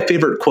 one of my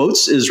favorite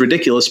quotes is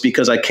ridiculous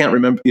because I can't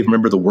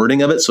remember the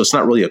wording of it. So it's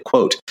not really a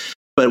quote,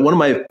 but one of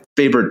my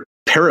favorite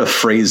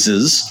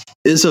paraphrases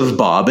is of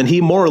Bob, and he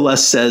more or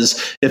less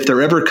says, if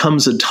there ever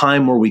comes a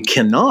time where we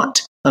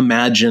cannot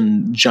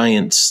imagine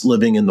giants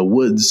living in the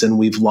woods, and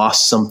we've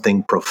lost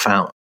something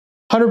profound.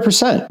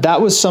 100%. That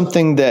was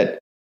something that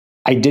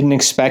I didn't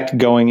expect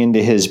going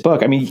into his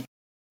book. I mean,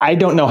 I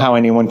don't know how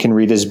anyone can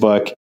read his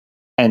book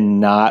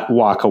and not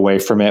walk away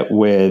from it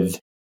with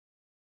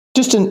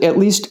just at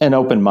least an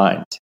open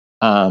mind.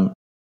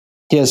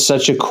 He has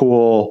such a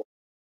cool,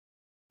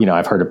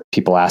 I've heard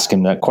people ask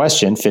him that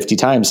question 50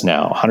 times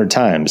now, 100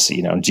 times, do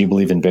you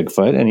believe in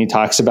Bigfoot? And he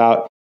talks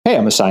about, hey,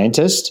 I'm a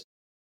scientist.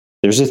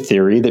 There's a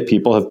theory that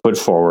people have put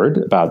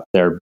forward about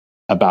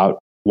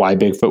why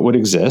Bigfoot would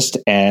exist,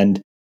 and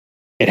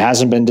it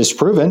hasn't been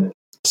disproven.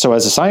 So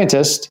as a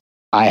scientist,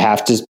 I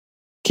have to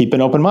keep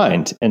an open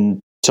mind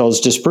until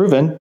it's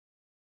disproven.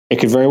 It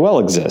could very well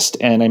exist.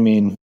 And I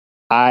mean,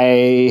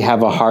 I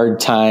have a hard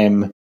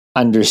time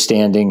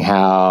understanding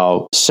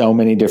how so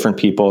many different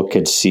people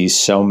could see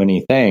so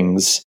many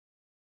things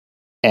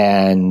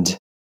and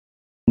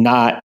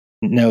not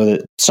know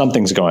that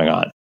something's going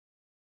on,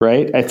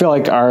 right? I feel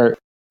like our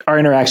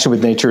interaction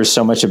with nature is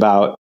so much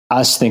about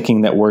us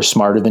thinking that we're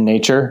smarter than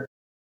nature.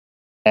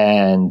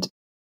 And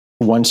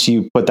once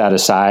you put that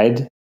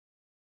aside,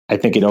 I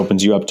think it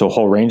opens you up to a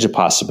whole range of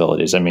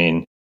possibilities. I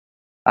mean,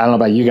 I don't know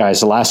about you guys.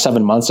 The last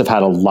 7 months have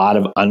had a lot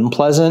of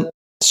unpleasant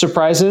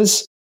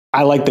surprises.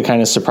 I like the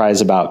kind of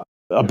surprise about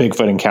a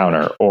Bigfoot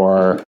encounter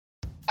or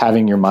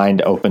having your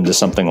mind open to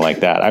something like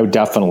that. I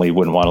definitely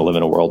wouldn't want to live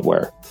in a world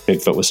where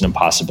Bigfoot was an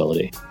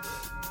impossibility.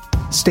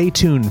 Stay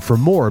tuned for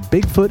more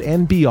Bigfoot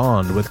and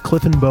Beyond with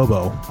Cliff and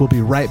Bobo. We'll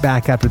be right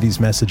back after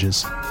these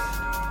messages.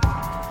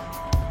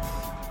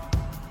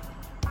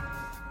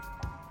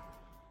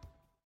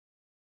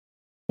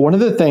 One of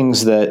the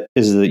things that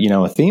is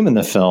a theme in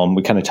the film,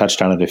 we kind of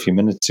touched on it a few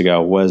minutes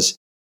ago, was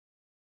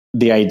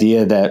the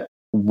idea that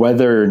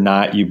whether or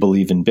not you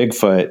believe in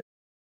Bigfoot,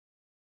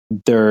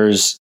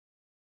 there's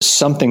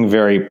something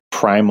very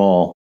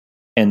primal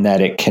in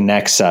that it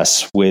connects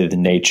us with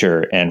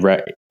nature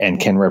and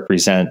can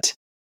represent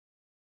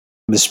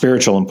the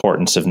spiritual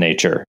importance of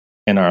nature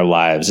in our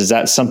lives. Is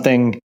that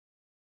something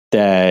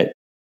that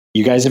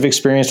you guys have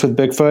experienced with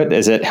Bigfoot?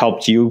 Has it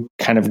helped you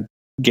kind of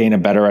gain a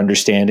better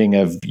understanding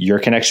of your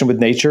connection with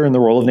nature and the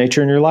role of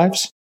nature in your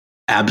lives?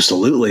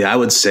 Absolutely. I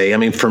would say, I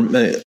mean,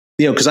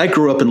 because I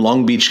grew up in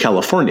Long Beach,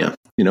 California,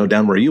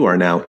 down where you are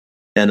now.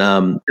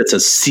 And it's a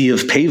sea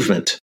of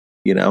pavement,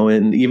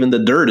 and even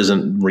the dirt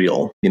isn't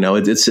real.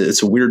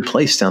 It's a weird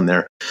place down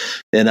there.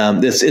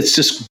 And it's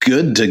just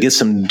good to get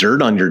some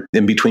dirt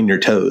in between your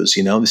toes.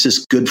 This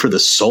is good for the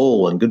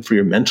soul and good for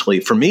your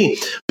mentally. For me,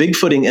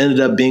 Bigfooting ended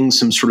up being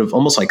some sort of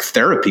almost like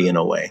therapy in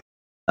a way.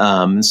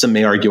 Some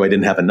may argue I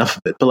didn't have enough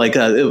of it,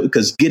 but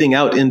because getting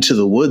out into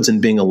the woods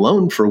and being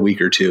alone for a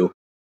week or two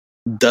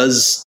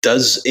does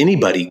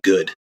anybody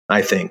good,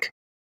 I think.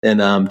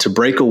 And to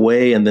break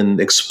away and then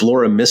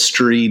explore a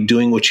mystery,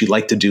 doing what you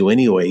like to do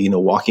anyway,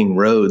 walking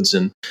roads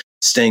and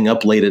staying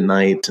up late at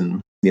night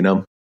and,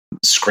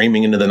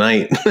 screaming into the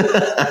night,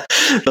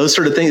 those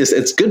sort of things.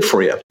 It's good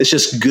for you. It's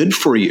just good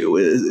for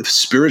you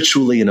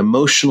spiritually and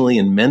emotionally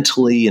and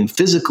mentally and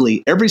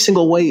physically, every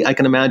single way I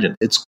can imagine.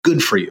 It's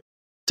good for you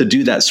to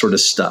do that sort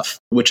of stuff,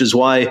 which is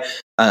why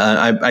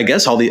I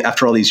guess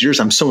after all these years,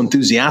 I'm so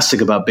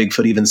enthusiastic about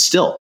Bigfoot even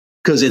still,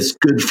 because it's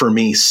good for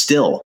me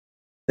still.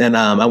 And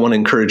I want to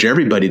encourage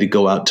everybody to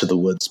go out to the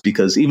woods,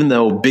 because even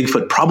though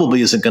Bigfoot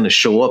probably isn't going to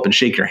show up and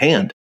shake your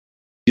hand,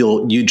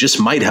 you just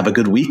might have a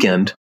good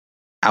weekend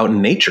out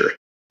in nature.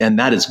 And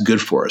that is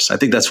good for us. I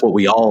think that's what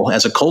we all,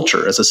 as a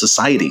culture, as a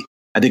society,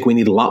 I think we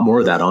need a lot more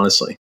of that,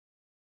 honestly.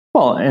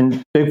 Well,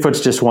 and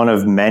Bigfoot's just one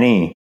of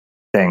many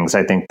things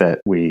I think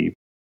that we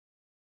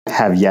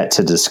have yet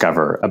to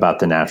discover about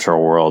the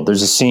natural world.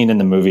 There's a scene in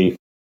the movie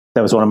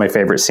that was one of my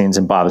favorite scenes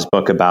in Bob's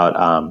book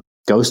about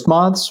ghost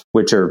moths,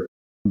 which are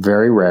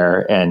very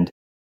rare, and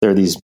they're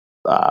these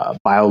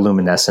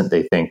bioluminescent,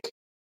 they think,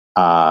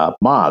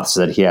 moths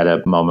that he had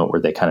a moment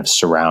where they kind of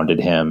surrounded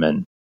him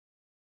and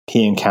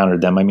he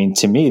encountered them. I mean,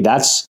 to me,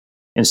 that's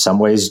in some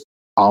ways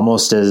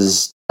almost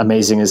as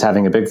amazing as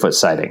having a Bigfoot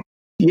sighting.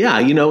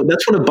 Yeah,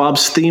 that's one of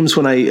Bob's themes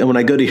when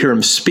I go to hear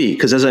him speak,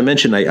 because as I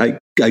mentioned, I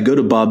go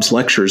to Bob's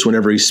lectures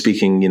whenever he's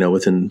speaking,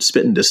 within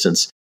spitting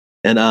distance.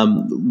 And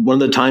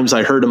one of the times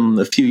I heard him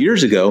a few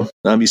years ago,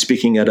 he's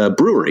speaking at a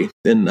brewery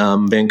in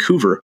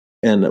Vancouver.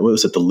 And what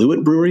was it, the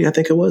Lewitt Brewery, I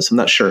think it was? I'm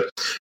not sure.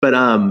 But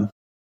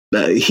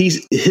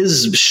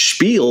his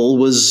spiel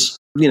was,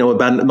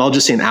 about, I'll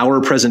just say an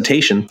hour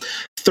presentation.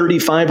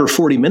 35 or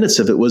 40 minutes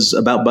of it was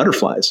about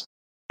butterflies.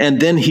 And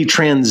then he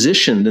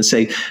transitioned and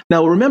say,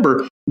 now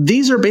remember,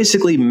 these are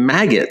basically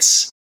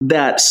maggots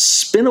that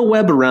spin a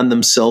web around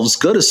themselves,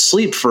 go to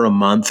sleep for a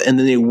month, and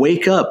then they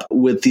wake up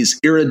with these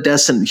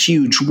iridescent,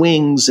 huge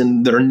wings,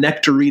 and they're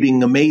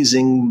nectar-eating,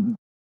 amazing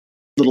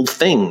little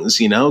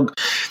things,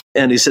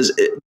 And he says,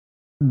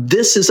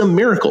 this is a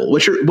miracle.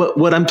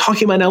 What I'm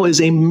talking about now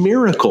is a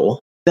miracle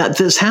that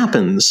this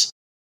happens.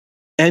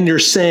 And you're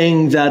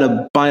saying that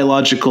it's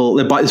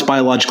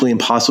biologically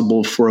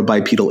impossible for a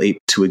bipedal ape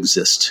to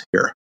exist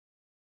here.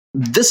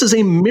 This is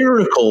a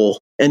miracle,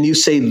 and you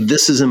say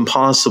this is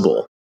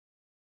impossible.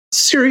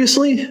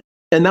 Seriously?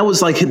 And that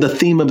was like the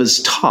theme of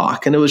his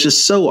talk, and it was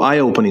just so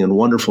eye-opening and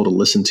wonderful to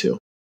listen to.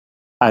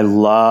 I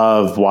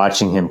love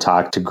watching him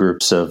talk to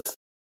groups of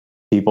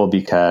people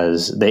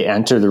because they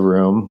enter the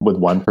room with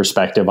one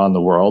perspective on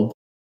the world.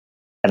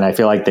 And I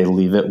feel like they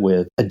leave it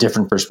with a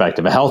different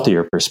perspective, a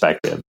healthier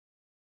perspective.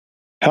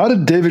 How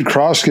did David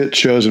Cross get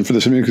chosen for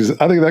this? I mean, because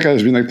I think that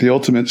guy's been like the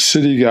ultimate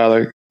city guy,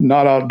 like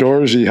not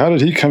outdoorsy. How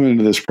did he come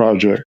into this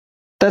project?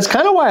 That's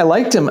kind of why I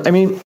liked him. I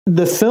mean,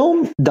 the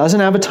film doesn't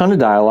have a ton of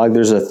dialogue.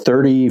 There's a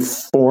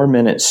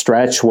 34-minute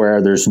stretch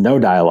where there's no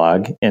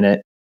dialogue in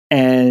it.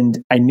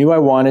 And I knew I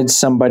wanted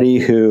somebody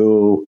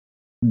who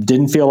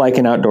didn't feel like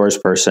an outdoors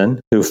person,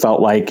 who felt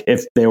like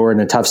if they were in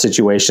a tough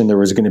situation, there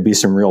was going to be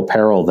some real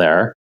peril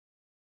there.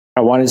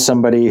 I wanted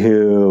somebody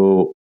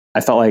who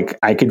I felt like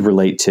I could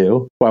relate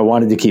to, who I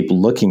wanted to keep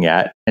looking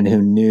at, and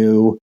who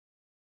knew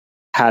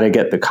how to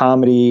get the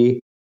comedy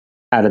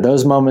out of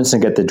those moments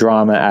and get the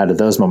drama out of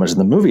those moments in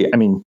the movie. I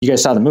mean, you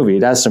guys saw the movie.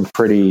 It has some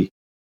pretty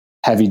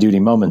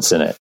heavy-duty moments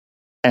in it.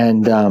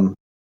 And it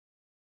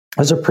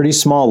was a pretty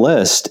small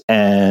list.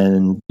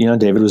 And, you know,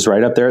 David was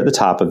right up there at the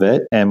top of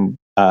it. And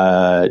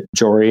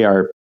Jory,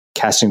 our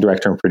casting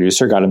director and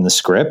producer, got him the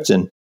script.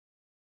 And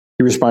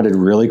he responded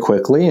really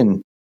quickly.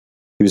 And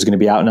he was going to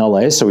be out in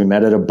LA. So we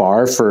met at a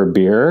bar for a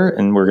beer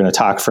and we're going to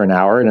talk for an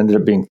hour. It ended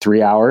up being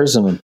 3 hours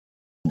and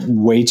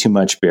way too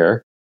much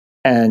beer.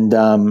 And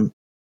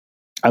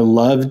I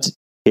loved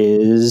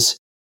his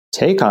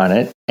take on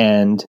it.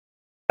 And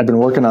I'd been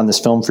working on this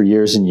film for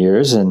years and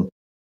years. And,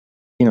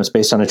 you know, it's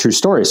based on a true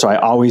story. So I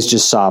always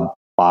just saw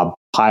Bob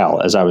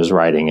Pyle as I was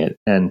writing it.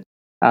 And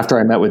after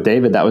I met with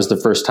David, that was the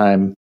first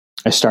time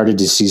I started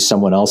to see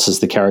someone else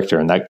as the character.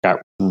 And that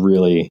got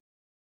really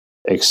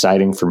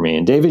exciting for me.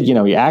 And David, you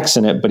know, he acts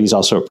in it, but he's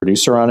also a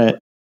producer on it.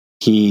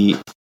 He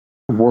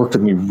worked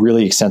with me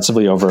really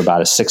extensively over about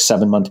a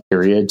 6-7 month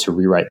period to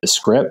rewrite the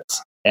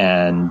script.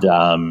 And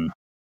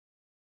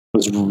it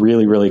was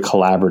really, really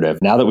collaborative.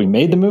 Now that we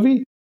made the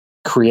movie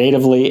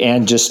creatively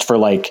and just for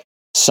like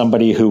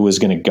somebody who was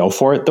going to go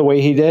for it the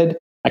way he did,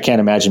 I can't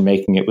imagine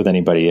making it with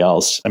anybody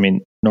else. I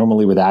mean,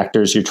 normally with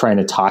actors, you're trying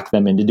to talk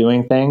them into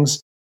doing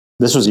things.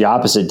 This was the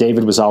opposite.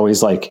 David was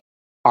always like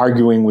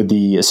arguing with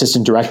the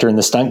assistant director and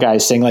the stunt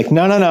guys saying like,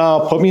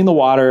 no, put me in the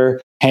water,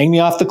 hang me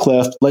off the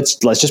cliff. Let's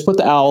just put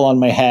the owl on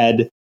my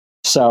head.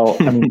 So,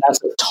 I mean,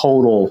 that's a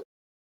total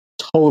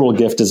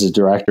gift as a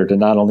director to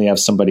not only have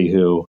somebody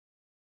who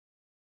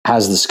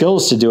has the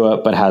skills to do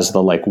it, but has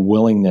the like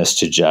willingness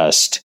to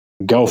just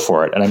go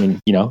for it. And I mean,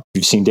 you know,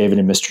 you've seen David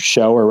in Mr.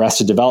 Show or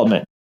Arrested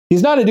Development.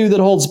 He's not a dude that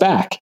holds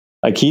back.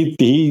 Like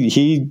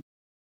he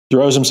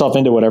throws himself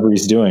into whatever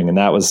he's doing. And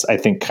that was, I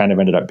think, kind of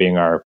ended up being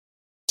our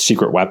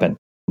secret weapon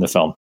in the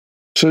film.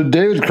 So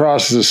David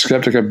Cross is a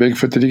skeptic of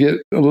Bigfoot. Did he get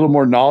a little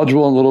more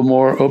knowledgeable and a little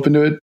more open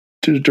to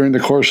it during the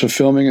course of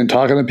filming and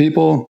talking to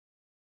people?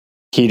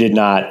 He did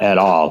not at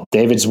all.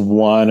 David's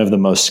one of the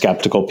most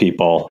skeptical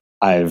people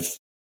I've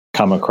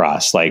come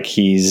across. Like,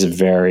 he's a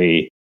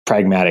very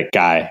pragmatic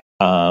guy.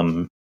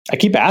 I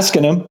keep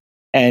asking him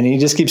and he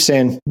just keeps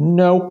saying,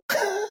 no,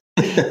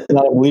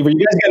 not a believer.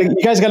 You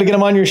guys got to get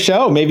him on your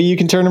show. Maybe you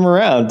can turn him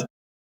around.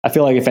 I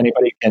feel like if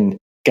anybody can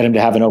get him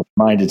to have an open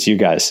mind, it's you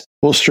guys.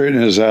 We'll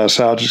straighten his ass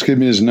out. Just give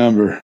me his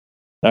number.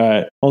 All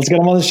right. Well, let's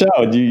get him on the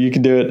show. You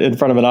can do it in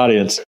front of an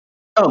audience.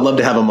 I would love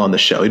to have him on the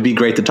show. It'd be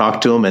great to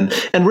talk to him. And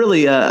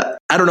really, I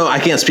don't know, I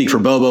can't speak for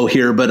Bobo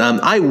here, but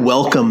I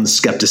welcome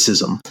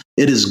skepticism.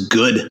 It is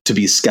good to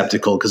be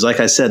skeptical because, like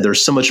I said,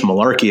 there's so much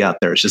malarkey out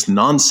there. It's just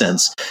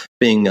nonsense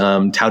being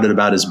touted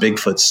about as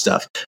Bigfoot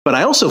stuff. But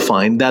I also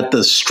find that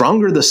the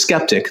stronger the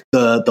skeptic,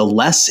 the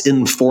less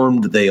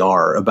informed they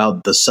are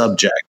about the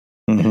subject.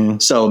 Mm-hmm.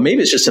 So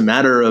maybe it's just a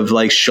matter of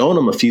like showing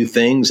them a few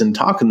things and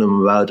talking to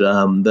them about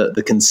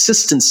the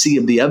consistency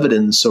of the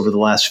evidence over the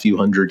last few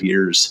hundred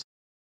years.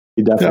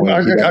 I can't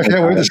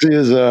wait to see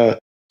his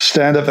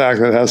stand-up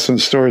act that has some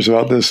stories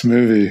about this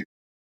movie.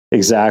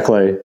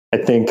 Exactly. I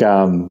think,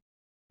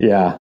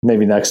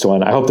 maybe next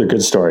one. I hope they're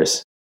good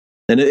stories.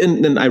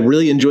 And I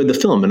really enjoyed the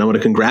film, and I want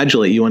to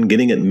congratulate you on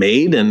getting it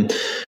made. And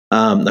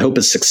I hope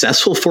it's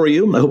successful for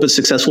you. I hope it's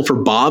successful for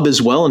Bob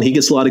as well, and he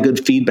gets a lot of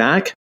good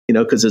feedback. You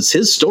know, because it's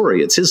his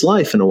story, it's his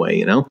life in a way.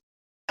 You know.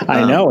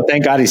 I know.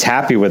 Thank God he's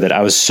happy with it.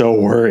 I was so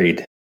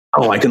worried.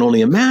 Oh, I can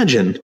only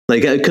imagine.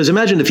 Like, because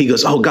imagine if he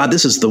goes, "Oh God,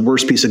 this is the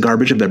worst piece of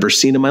garbage I've ever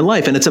seen in my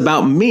life," and it's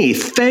about me.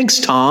 Thanks,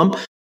 Tom.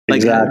 Like,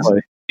 exactly.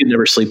 You'd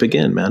never sleep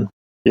again, man.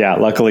 Yeah.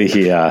 Luckily,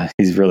 he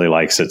really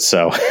likes it.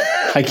 So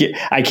I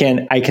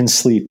can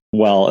sleep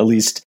well. At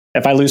least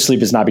if I lose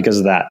sleep, it's not because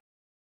of that.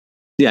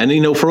 Yeah,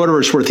 and for whatever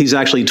it's worth, he's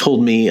actually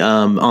told me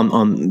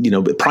on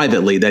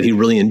privately that he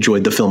really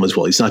enjoyed the film as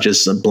well. He's not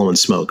just blowing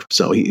smoke,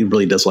 so he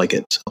really does like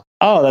it. So.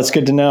 Oh, that's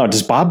good to know.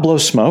 Does Bob blow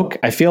smoke?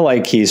 I feel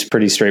like he's a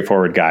pretty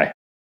straightforward guy.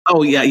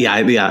 Oh yeah.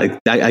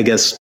 I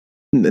guess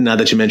now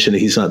that you mentioned it,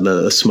 he's not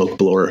the smoke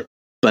blower.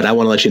 But I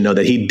want to let you know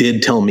that he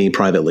did tell me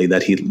privately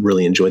that he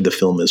really enjoyed the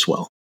film as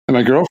well. And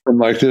my girlfriend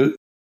liked it.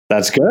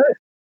 That's good.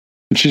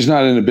 And she's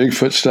not into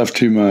Bigfoot stuff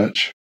too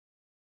much.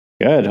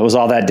 Good. It was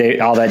all that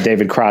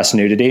David Cross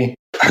nudity.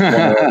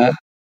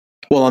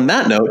 Well, on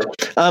that note,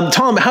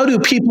 Tom, how do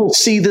people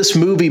see this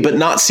movie but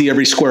not see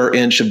every square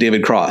inch of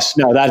David Cross?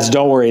 No,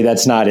 don't worry.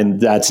 That's not in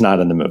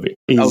the movie.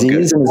 He's in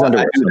his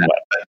underwear.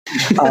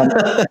 People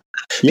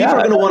are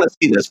going to want to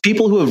see this.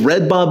 People who have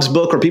read Bob's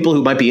book or people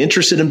who might be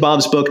interested in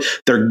Bob's book,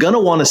 they're going to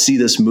want to see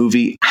this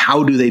movie.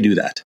 How do they do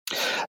that?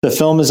 The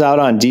film is out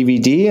on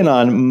DVD and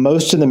on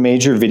most of the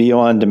major video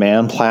on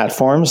demand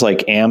platforms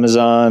like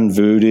Amazon,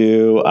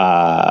 Vudu,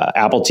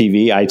 Apple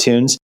TV,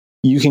 iTunes.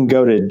 You can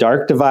go to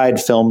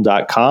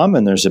darkdividefilm.com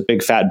and there's a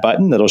big fat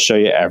button that'll show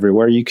you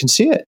everywhere you can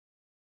see it.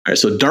 All right,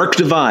 so Dark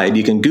Divide,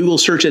 you can Google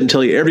search it and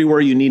tell you everywhere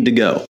you need to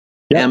go.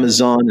 Yep.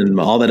 Amazon and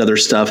all that other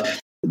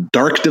stuff.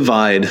 Dark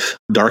Divide,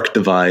 Dark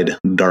Divide,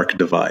 Dark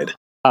Divide.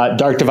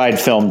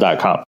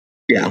 Darkdividefilm.com.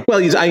 Yeah,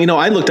 well,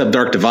 I looked up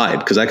Dark Divide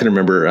because I can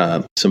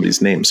remember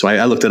somebody's name. So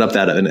I looked it up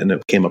and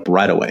it came up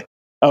right away.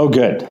 Oh,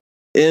 good.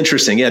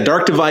 Interesting. Yeah,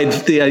 Dark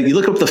Divide. You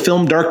look up the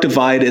film Dark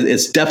Divide.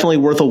 It's definitely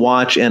worth a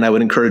watch. And I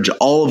would encourage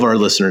all of our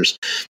listeners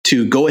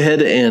to go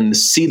ahead and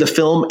see the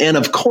film. And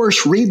of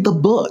course, read the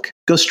book.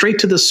 Go straight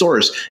to the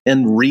source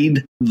and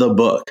read the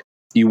book.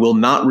 You will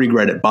not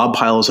regret it. Bob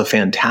Pyle is a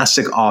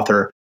fantastic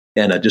author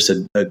and just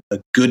a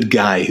good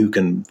guy who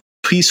can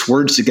piece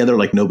words together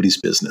like nobody's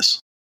business.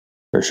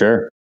 For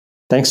sure.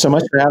 Thanks so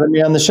much for having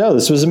me on the show.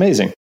 This was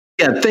amazing.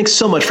 Yeah, thanks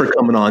so much for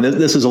coming on.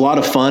 This is a lot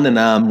of fun,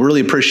 and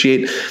really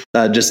appreciate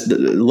just a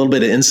little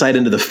bit of insight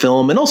into the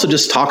film, and also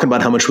just talking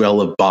about how much we all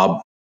love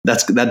Bob.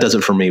 That does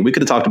it for me. We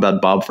could have talked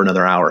about Bob for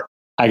another hour.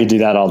 I could do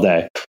that all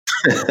day.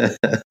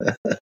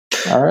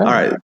 All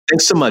right.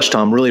 Thanks so much,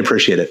 Tom. Really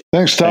appreciate it.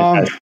 Thanks,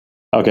 Tom.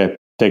 Okay.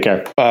 Take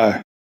care.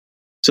 Bye.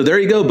 So there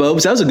you go,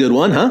 Bobes. That was a good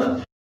one,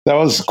 huh? That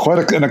was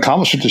quite an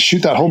accomplishment. To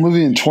shoot that whole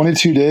movie in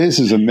 22 days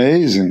is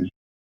amazing.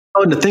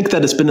 Oh, and to think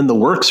that it's been in the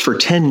works for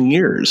 10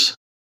 years.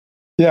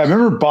 Yeah, I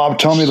remember Bob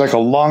telling me like a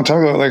long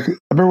time ago, like I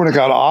remember when it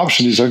got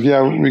optioned, he's like,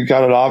 yeah, we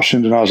got it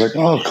optioned. And I was like,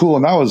 oh, cool.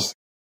 And that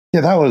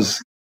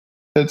was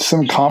at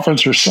some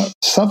conference or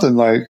something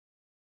like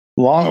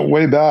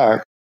way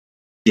back.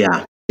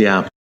 Yeah.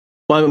 Yeah.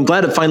 Well, I'm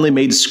glad it finally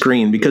made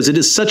screen because it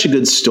is such a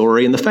good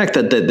story. And the fact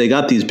that they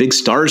got these big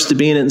stars to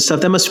be in it and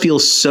stuff, that must feel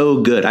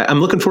so good. I'm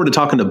looking forward to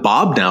talking to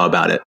Bob now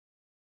about it.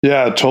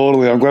 Yeah,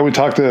 totally. I'm glad we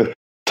talked to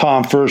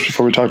Tom first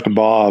before we talk to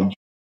Bob.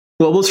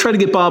 Well, let's try to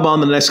get Bob on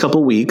the next couple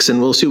of weeks and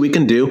we'll see what we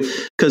can do.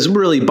 Because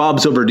really,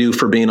 Bob's overdue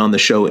for being on the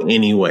show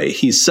anyway.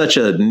 He's such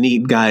a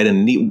neat guy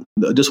and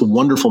just a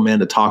wonderful man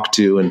to talk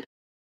to. And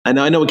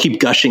I know we keep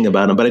gushing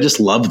about him, but I just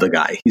love the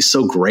guy. He's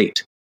so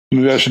great.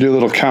 Maybe I should do a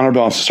little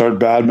counterbalance to start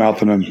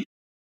bad-mouthing him.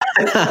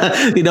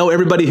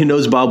 Everybody who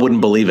knows Bob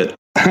wouldn't believe it.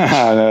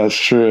 That's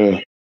true.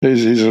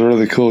 He's a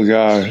really cool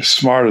guy.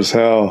 Smart as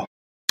hell.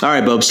 All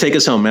right, Bobs, take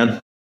us home,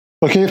 man.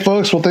 Okay,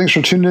 folks. Well, thanks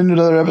for tuning in to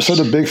another episode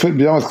of Bigfoot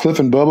Beyond with Cliff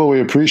and Bubba.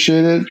 We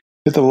appreciate it.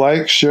 Hit the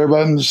like, share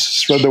buttons,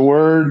 spread the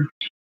word.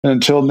 And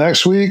until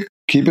next week,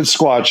 keep it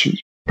squatchy.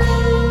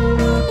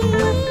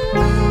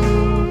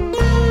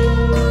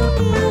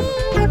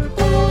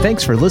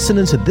 Thanks for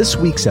listening to this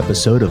week's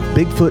episode of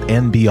Bigfoot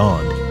and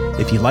Beyond.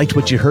 If you liked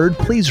what you heard,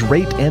 please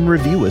rate and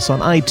review us on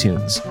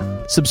iTunes.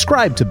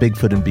 Subscribe to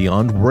Bigfoot and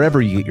Beyond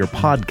wherever you get your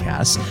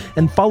podcasts,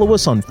 and follow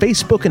us on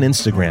Facebook and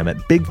Instagram at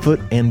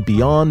Bigfoot and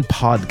Beyond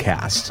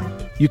Podcast.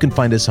 You can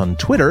find us on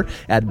Twitter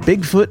at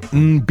Bigfoot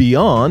and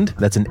Beyond,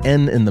 that's an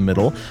N in the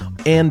middle,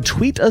 and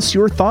tweet us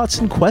your thoughts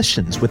and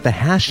questions with the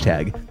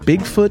hashtag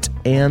Bigfoot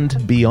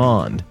and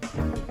Beyond.